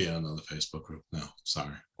cannot be in another Facebook group. No,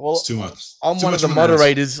 sorry. Well, it's too much. I'm one of the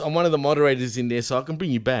moderators. I'm one of the moderators in there, so I can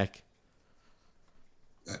bring you back.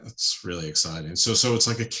 That's really exciting. So it's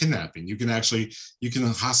like a kidnapping. You can like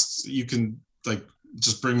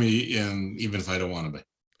just bring me in, even if I don't want to be.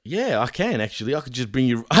 Yeah, I can actually. I could just bring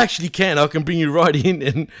you. I actually can. I can bring you right in,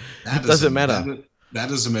 and it doesn't matter.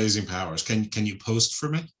 That is amazing powers. Can you post for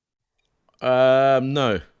me?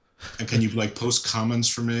 No. And can you post comments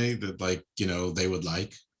for me that they would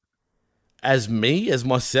like? as me, as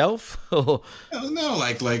myself? No,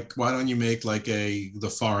 like why don't you make like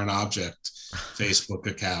the foreign object Facebook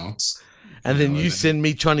account? And then you send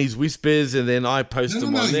me Chinese whispers, and then I post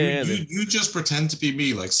them on there. You just pretend to be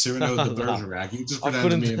me, like Cyrano de Bergerac. You just pretend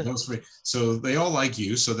to be and post me. So they all like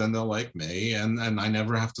you, so then they'll like me, and I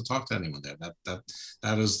never have to talk to anyone there.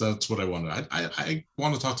 That's what I wanted. I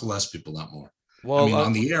want to talk to less people, not more. Well, I mean,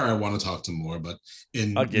 on the air, I want to talk to more, but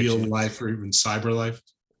in real life or even cyber life,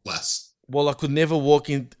 less. Well, I could never walk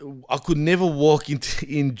in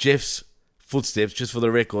Jeff's footsteps, just for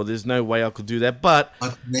the record. There's no way I could do that, but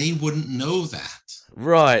they wouldn't know that.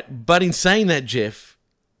 Right. But in saying that, Jeff,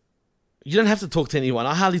 you don't have to talk to anyone.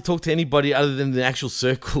 I hardly talk to anybody other than the actual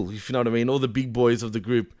circle, if you know what I mean, all the big boys of the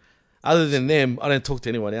group. Other than them, I don't talk to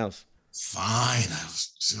anyone else. Fine.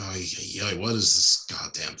 What is this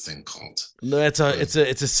goddamn thing called? No, it's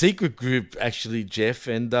a secret group, actually, Jeff,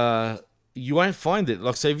 and you won't find it.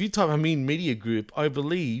 Like, so if you type Hameen Media Group, I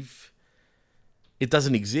believe it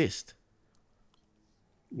doesn't exist.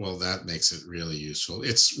 Well, that makes it really useful.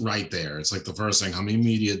 It's right there. It's like the first thing, Hameen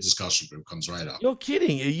Media Discussion Group comes right up. You're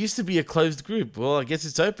kidding. It used to be a closed group. Well, I guess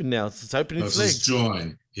it's open now. It's open its legs.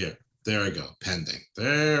 Join. Here. There we go. Pending.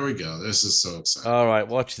 There we go. This is so exciting. All right.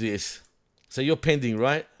 Watch this. So you're pending,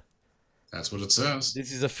 right? That's what it says.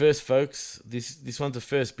 This is a first, folks. This one's a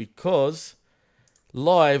first because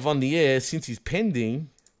live on the air, since he's pending.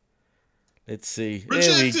 Let's see.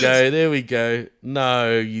 Rejected. There we go.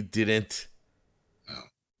 No, you didn't. No.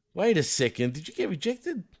 Wait a second. Did you get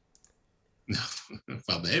rejected? No.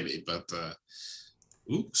 Well, maybe, but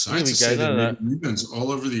science say movements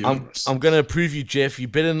all over the universe. I'm going to approve you, Jeff. You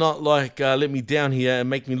better not let me down here and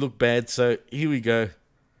make me look bad. So here we go.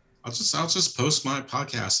 I'll just post my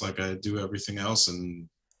podcast like I do everything else and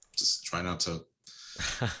just try not to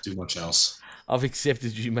do much else. I've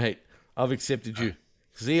accepted you, mate. I've accepted you.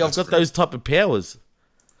 See, I've got those type of powers.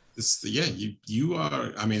 You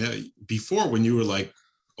are. I mean, before when you were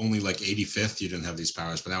only 85th, you didn't have these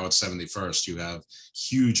powers, but now at 71st, you have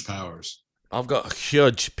huge powers. I've got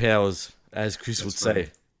huge powers, as Chris would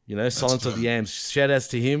say. You know, Silence of the Yams. Shout outs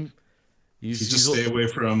to him. If you just stay away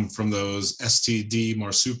from those STD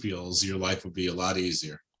marsupials, your life would be a lot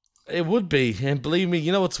easier. It would be. And believe me,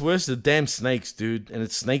 you know what's worse? The damn snakes, dude. And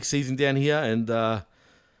it's snake season down here. And I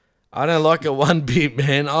don't like it one bit,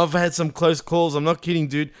 man. I've had some close calls. I'm not kidding,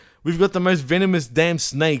 dude. We've got the most venomous damn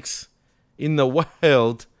snakes in the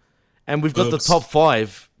world. And we've got the top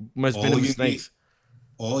 5 most venomous snakes.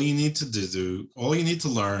 All you need to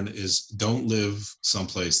learn is don't live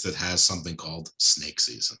someplace that has something called snake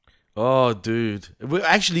season. Oh, dude.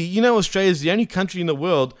 Actually, you know, Australia's the only country in the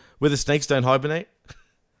world where the snakes don't hibernate.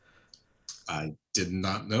 I did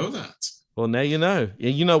not know that. Well, now you know.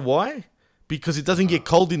 And you know why? Because it doesn't get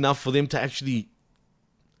cold enough for them to actually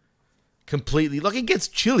completely... It gets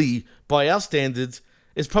chilly by our standards.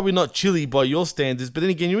 It's probably not chilly by your standards. But then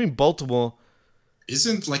again, you're in Baltimore.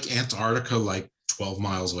 Isn't, Antarctica, 12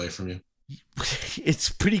 miles away from you? It's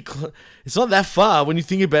pretty close. It's not that far when you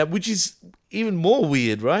think about it, which is even more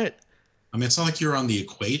weird, right? I mean, it's not like you're on the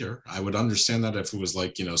equator. I would understand that if it was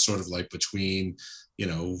between,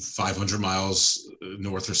 500 miles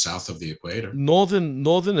north or south of the equator. Northern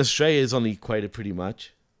Australia is on the equator pretty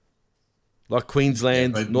much. Like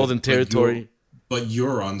Queensland, Northern Territory. But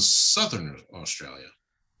you're on southern Australia.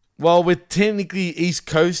 Well, we're technically East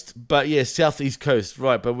Coast, but Southeast Coast,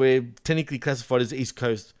 right? But we're technically classified as East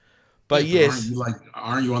Coast. But yes,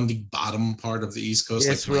 aren't you on the bottom part of the East Coast?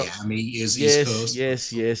 Yes, Miami is East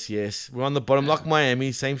Coast. Yes. We're on the bottom, like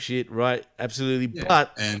Miami, same shit, right? Absolutely. Yeah.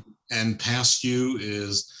 But and past you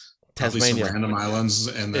is Tasmania, some random islands,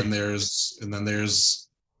 and then there's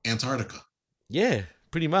Antarctica. Yeah,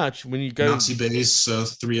 pretty much. When you go Nazi base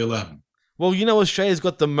 311. Well, you know, Australia's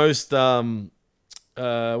got the most what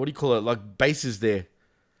do you call it? Bases there.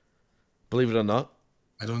 Believe it or not.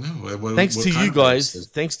 I don't know. Thanks to you guys.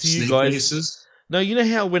 Bases? No, you know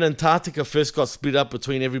how when Antarctica first got split up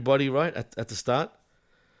between everybody, right, at the start?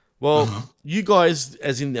 Well, you guys,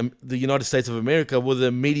 as in the United States of America, were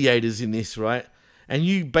the mediators in this, right? And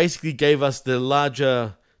you basically gave us the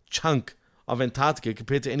larger chunk of Antarctica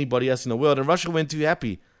compared to anybody else in the world. And Russia went too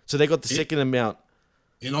happy, so they got the second amount.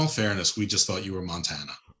 In all fairness, we just thought you were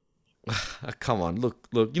Montana. Come on, look.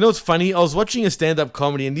 You know what's funny? I was watching a stand-up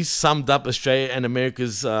comedy, and this summed up Australia and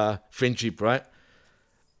America's friendship, right?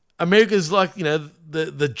 America's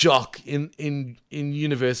the jock in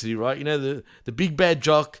university, right? You know, the big bad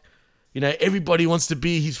jock. You know, everybody wants to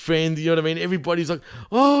be his friend. You know what I mean? Everybody's like,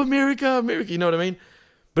 oh, America. You know what I mean?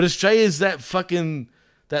 But Australia's that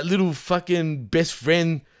little fucking best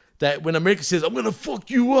friend that when America says, I'm gonna fuck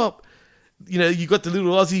you up, you know, you got the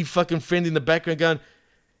little Aussie fucking friend in the background going,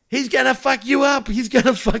 he's going to fuck you up. He's going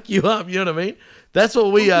to fuck you up. You know what I mean? That's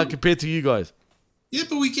what we are compared to you guys. Yeah,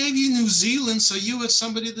 but we gave you New Zealand, so you had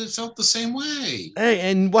somebody that felt the same way. Hey,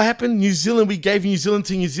 and what happened? New Zealand, we gave New Zealand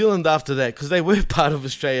to New Zealand after that because they were part of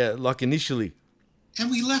Australia, like initially. And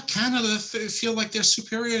we let Canada feel like they're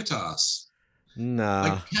superior to us.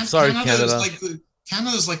 Nah, sorry, Canada.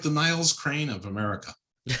 Canada's like the Niles Crane of America.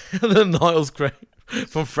 The Niles Crane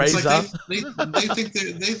from Fraser. Like they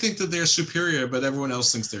think that they're superior, but everyone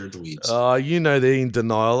else thinks they're dweebs. Oh, you know they're in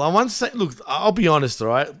denial. I want to say, look, I'll be honest, all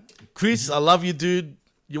right? Chris, I love you, dude.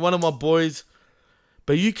 You're one of my boys.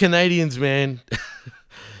 But you Canadians, man,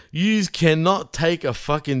 you cannot take a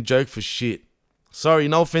fucking joke for shit. Sorry,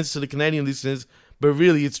 no offense to the Canadian listeners, but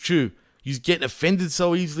really, it's true. You get offended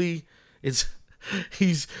so easily.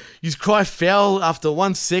 You cry foul after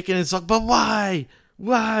 1 second. It's like, but why?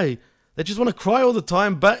 Why? They just want to cry all the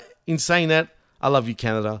time. But in saying that, I love you,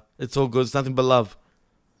 Canada. It's all good. It's nothing but love.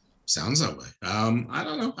 Sounds that way. I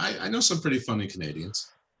don't know. I know some pretty funny Canadians.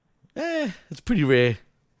 It's pretty rare.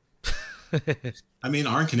 I mean,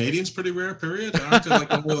 aren't Canadians pretty rare, period? Aren't there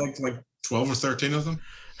only like 12 or 13 of them?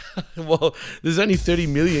 Well, there's only 30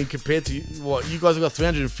 million compared to what? You guys have got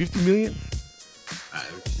 350 million?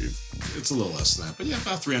 It's a little less than that. But yeah,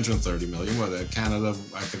 about 330 million. What, Canada,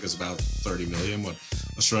 I think, is about 30 million. What,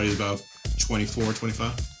 Australia is about 24,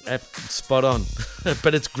 25? Spot on.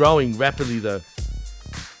 But it's growing rapidly, though.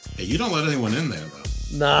 Hey, you don't let anyone in there, though.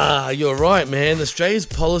 Nah, you're right, man. Australia's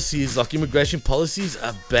policies, like immigration policies,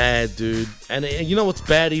 are bad, dude. And you know what's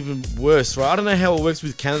bad? Even worse, right? I don't know how it works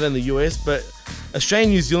with Canada and the US, but Australia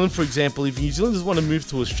and New Zealand, for example, if New Zealanders want to move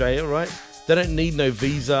to Australia, right? They don't need no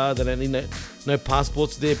visa. They don't need no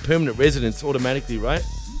passports. They're permanent residents automatically, right?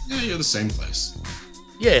 Yeah, you're the same place.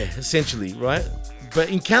 Yeah, essentially, right? But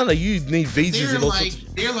in Canada, you need visas and all sorts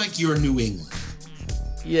of... They're like your New England.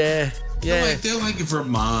 Yeah. They're like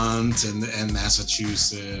Vermont and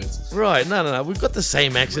Massachusetts. Right, no. We've got the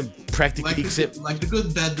same accent practically, except... Like the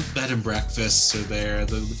good bed and breakfasts are there.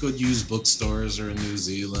 The good used bookstores are in New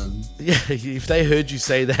Zealand. Yeah, if they heard you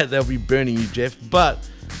say that, they'll be burning you, Jeff. But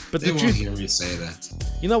they won't hear me say that.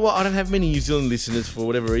 You know what? I don't have many New Zealand listeners for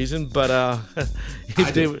whatever reason, but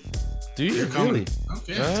if they... Do you? Really?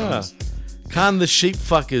 Okay, Khan the sheep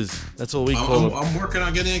fuckers. That's what we call them. I'm working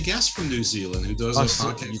on getting a guest from New Zealand who does a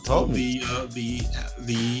podcast. You told me.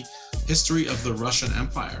 The history of the Russian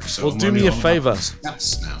Empire. So well, do me a favor. Now.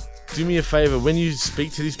 Do me a favor. When you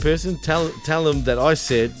speak to this person, tell him that I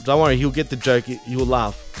said, don't worry, he'll get the joke. He'll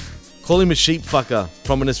laugh. Call him a sheep fucker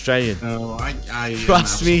from an Australian. No, I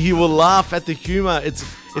trust me, he will laugh at the humor. It's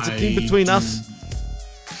a thing between us.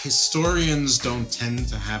 Historians don't tend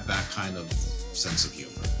to have that kind of sense of humor.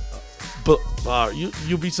 But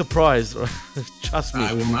you'll be surprised. Trust me.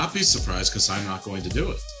 I will not be surprised because I'm not going to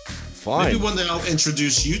do it. Fine. Maybe one day I'll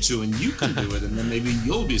introduce you to and you can do it, and then maybe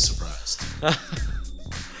you'll be surprised.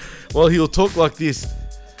 Well, he'll talk like this.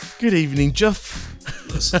 Good evening, Jeff.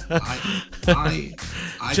 Listen, I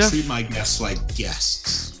Jeff, treat my guests like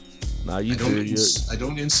guests. No, you I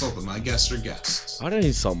don't insult them. My guests are guests. I don't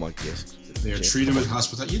insult my guests. They're treated with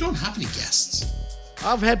hospitality. You don't have any guests.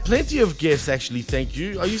 I've had plenty of guests, actually, thank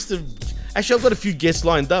you. Actually, I've got a few guests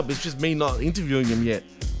lined up. It's just me not interviewing them yet.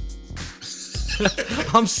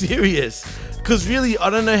 I'm serious. Because really, I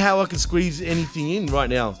don't know how I can squeeze anything in right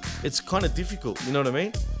now. It's kind of difficult, you know what I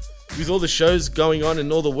mean? With all the shows going on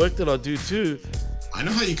and all the work that I do too. I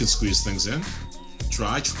know how you can squeeze things in.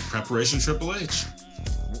 Try Preparation Triple H.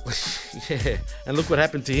 Yeah, and look what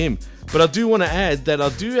happened to him. But I do want to add that I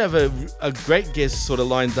do have a great guest sort of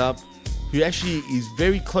lined up who actually is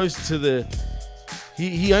very close to the...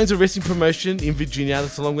 He owns a wrestling promotion in Virginia,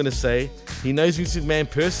 that's all I'm going to say. He knows Vince McMahon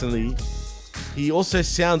personally. He also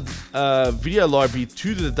sound video library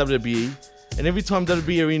to the WWE. And every time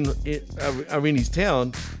WWE are in his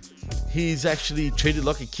town, he's actually treated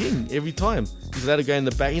like a king every time. He's allowed to go in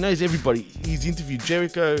the back. He knows everybody. He's interviewed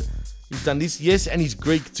Jericho. He's done this. Yes, and he's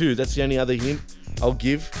Greek too. That's the only other hint I'll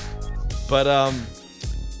give. But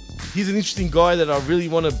he's an interesting guy that I really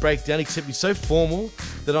want to break down, except he's so formal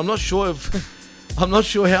that I'm not sure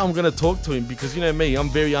how I'm going to talk to him, because you know me, I'm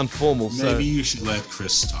very informal. Maybe you should let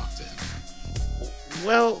Chris talk to him.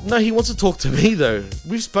 Well, no, he wants to talk to me though.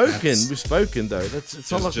 We've spoken though.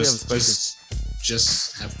 It's not like we haven't spoken.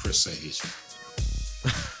 Just have Chris say he's.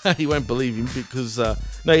 He won't believe him because no,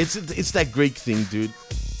 it's that Greek thing, dude.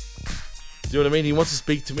 Do you know what I mean? He wants to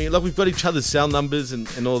speak to me. Like, we've got each other's cell numbers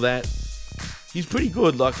and all that. He's pretty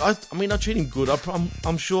good. Like, I mean, I treat him good.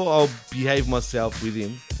 I'm sure I'll behave myself with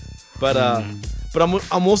him. But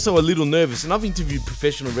I'm also a little nervous. And I've interviewed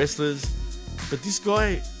professional wrestlers, but this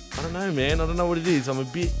guy, I don't know, man. I don't know what it is. I'm a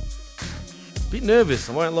bit nervous.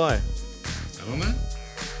 I won't lie. I don't know.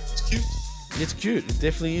 It's cute. It's cute. It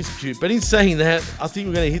definitely is cute. But in saying that, I think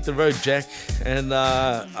we're going to hit the road, Jack. And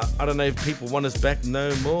I don't know if people want us back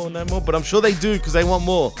no more. But I'm sure they do because they want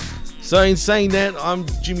more. So in saying that, I'm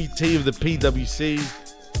Jimmy T of the PWC.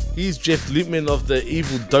 Here's Jeff Lippman of the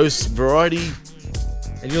Evil Dose variety.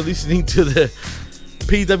 And you're listening to the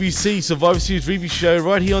PWC Survivor Series review show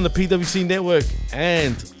right here on the PWC Network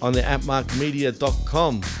and on the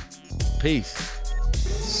appmarkmedia.com.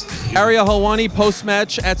 Peace. Ariel Helwani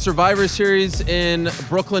post-match at Survivor Series in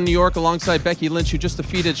Brooklyn, New York, alongside Becky Lynch, who just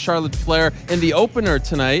defeated Charlotte Flair in the opener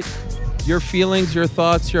tonight. Your feelings, your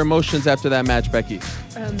thoughts, your emotions after that match, Becky?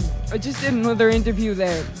 I just did another interview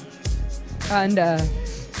there, and I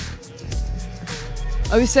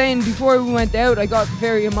was saying before we went out, I got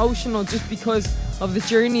very emotional just because of the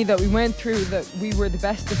journey that we went through, that we were the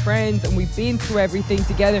best of friends and we've been through everything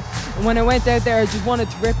together. And when I went out there, I just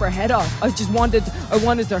wanted to rip her head off. I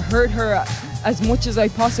wanted to hurt her as much as I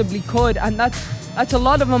possibly could, and that's a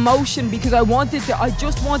lot of emotion because I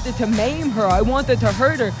just wanted to maim her. I wanted to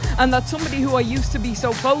hurt her, and that's somebody who I used to be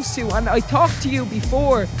so close to. And I talked to you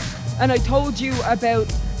before, and I told you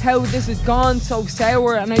about how this has gone so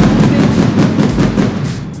sour, and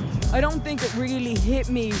I don't think it really hit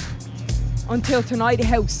me until tonight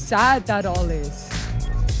how sad that all is.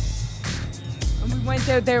 And we went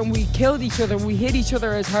out there and we killed each other. We hit each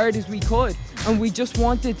other as hard as we could, and we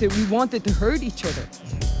wanted to hurt each other.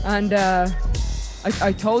 And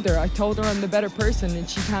I told her I'm the better person and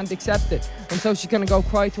she can't accept it. And so she's gonna go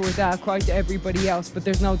cry to her dad, cry to everybody else, but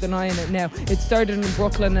there's no denying it now. It started in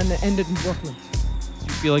Brooklyn and it ended in Brooklyn. Do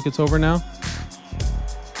you feel like it's over now?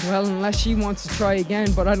 Well, unless she wants to try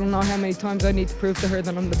again, but I don't know how many times I need to prove to her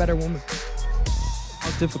that I'm the better woman. How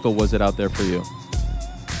difficult was it out there for you?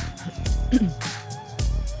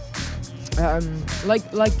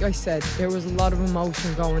 Like I said, there was a lot of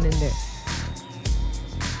emotion going in there.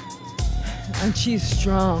 And she's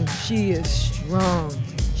strong. She is strong.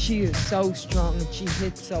 She is so strong and she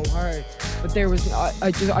hits so hard. But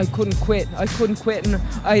I couldn't quit. I couldn't quit, and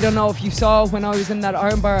I don't know if you saw when I was in that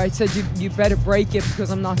armbar, I said you better break it because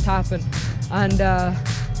I'm not tapping. And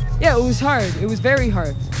yeah, it was hard. It was very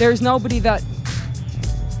hard. There's nobody that.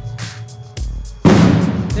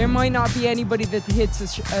 There might not be anybody that hits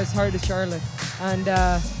as hard as Charlotte. And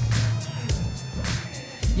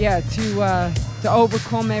yeah, to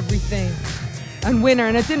overcome everything and win her.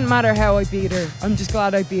 And it didn't matter how I beat her. I'm just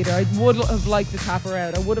glad I beat her. I would have liked to tap her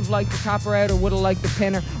out. I would have liked to tap her out, or would have liked to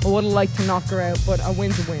pin her, or would have liked to knock her out. But a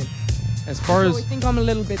win's a win. As far as I think I'm a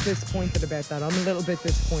little bit disappointed about that. I'm a little bit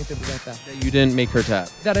disappointed about that. That you didn't make her tap.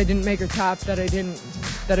 That I didn't make her tap. That I didn't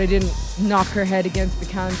knock her head against the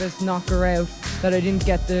canvas, knock her out. That I didn't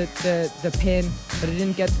get the pin. That I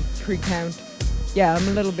didn't get the 3 count. Yeah, I'm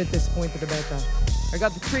a little bit disappointed about that. I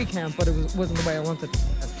got the 3 count, but it wasn't the way I wanted.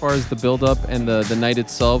 As far as the build-up and the night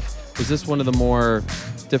itself, was this one of the more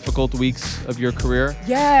difficult weeks of your career?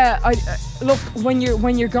 Yeah, look, when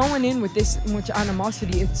you're going in with this much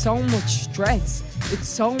animosity, it's so much stress. It's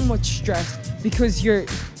so much stress because you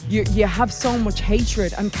have so much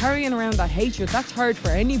hatred, and carrying around that hatred, that's hard for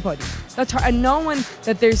anybody. That's hard. And knowing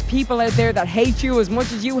that there's people out there that hate you as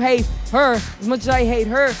much as you hate her, as much as I hate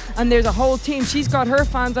her, and there's a whole team. She's got her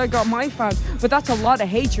fans, I got my fans, but that's a lot of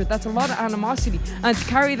hatred. That's a lot of animosity, and to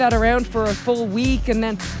carry that around for a full week, and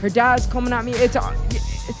then her dad's coming at me. It's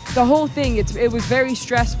the whole thing. It was very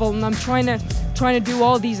stressful, and I'm trying to do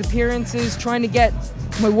all these appearances, trying to get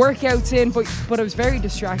my workouts in, but I was very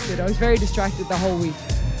distracted. I was very distracted the whole week.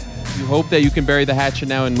 You hope that you can bury the hatchet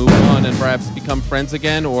now and move on and perhaps become friends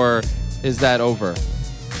again, or is that over?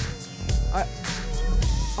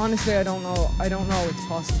 Honestly, I don't know. I don't know it's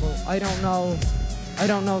possible. I don't know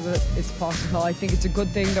that it's possible. I think it's a good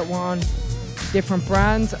thing that we're on different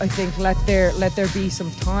brands. I think let there be some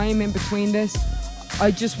time in between this. I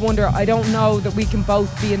just wonder, I don't know that we can both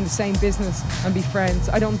be in the same business and be friends.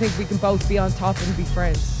 I don't think we can both be on top and be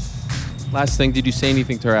friends. Last thing, did you say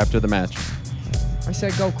anything to her after the match? I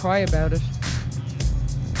said, go cry about it.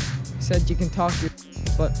 I said, you can talk,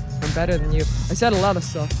 but I'm better than you. I said a lot of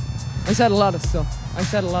stuff. There's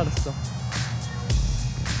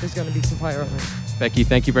going to be some fire on it. Becky,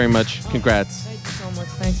 thank you very much. Congrats. Thank you so much.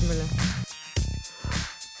 Thanks a million.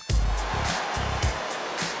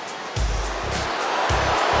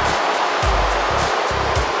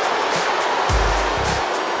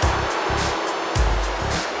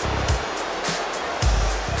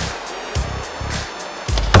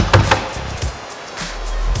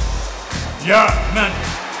 Yeah, man.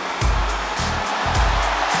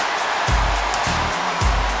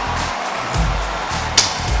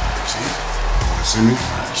 See me?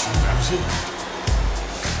 Sure.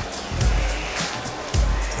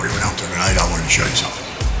 Before you went out there tonight, I wanted to show you something.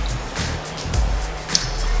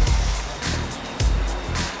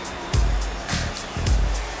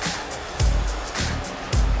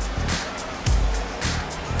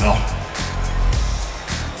 Well,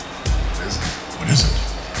 what is it?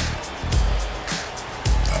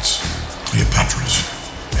 That's Cleopatra's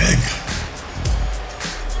egg.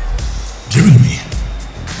 Given to me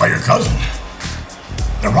by your cousin,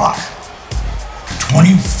 The Rock.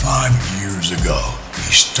 25 years ago,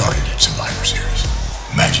 he started at Survivor Series.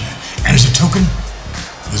 Imagine it. And as a token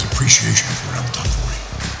of his appreciation for what I've done for him.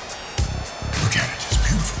 Look at it, it's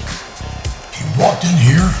beautiful. He walked in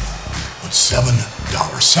here with $7 in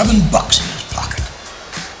his pocket.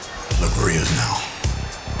 Look where he is now.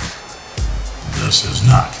 This is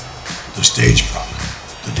not the stage prop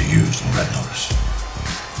that they used in Red Notice.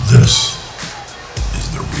 This is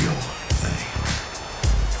the real thing.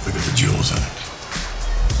 Look at the jewels in it.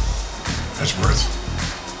 That's worth,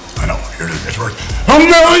 I know, here it is, it's worth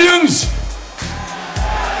millions!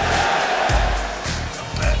 A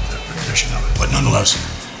bad rendition of it, but nonetheless,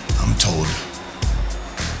 I'm told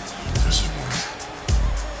this is worth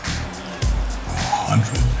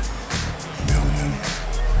 $100 million.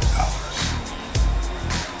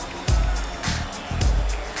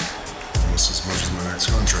 Almost as much as my next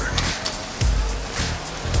contract.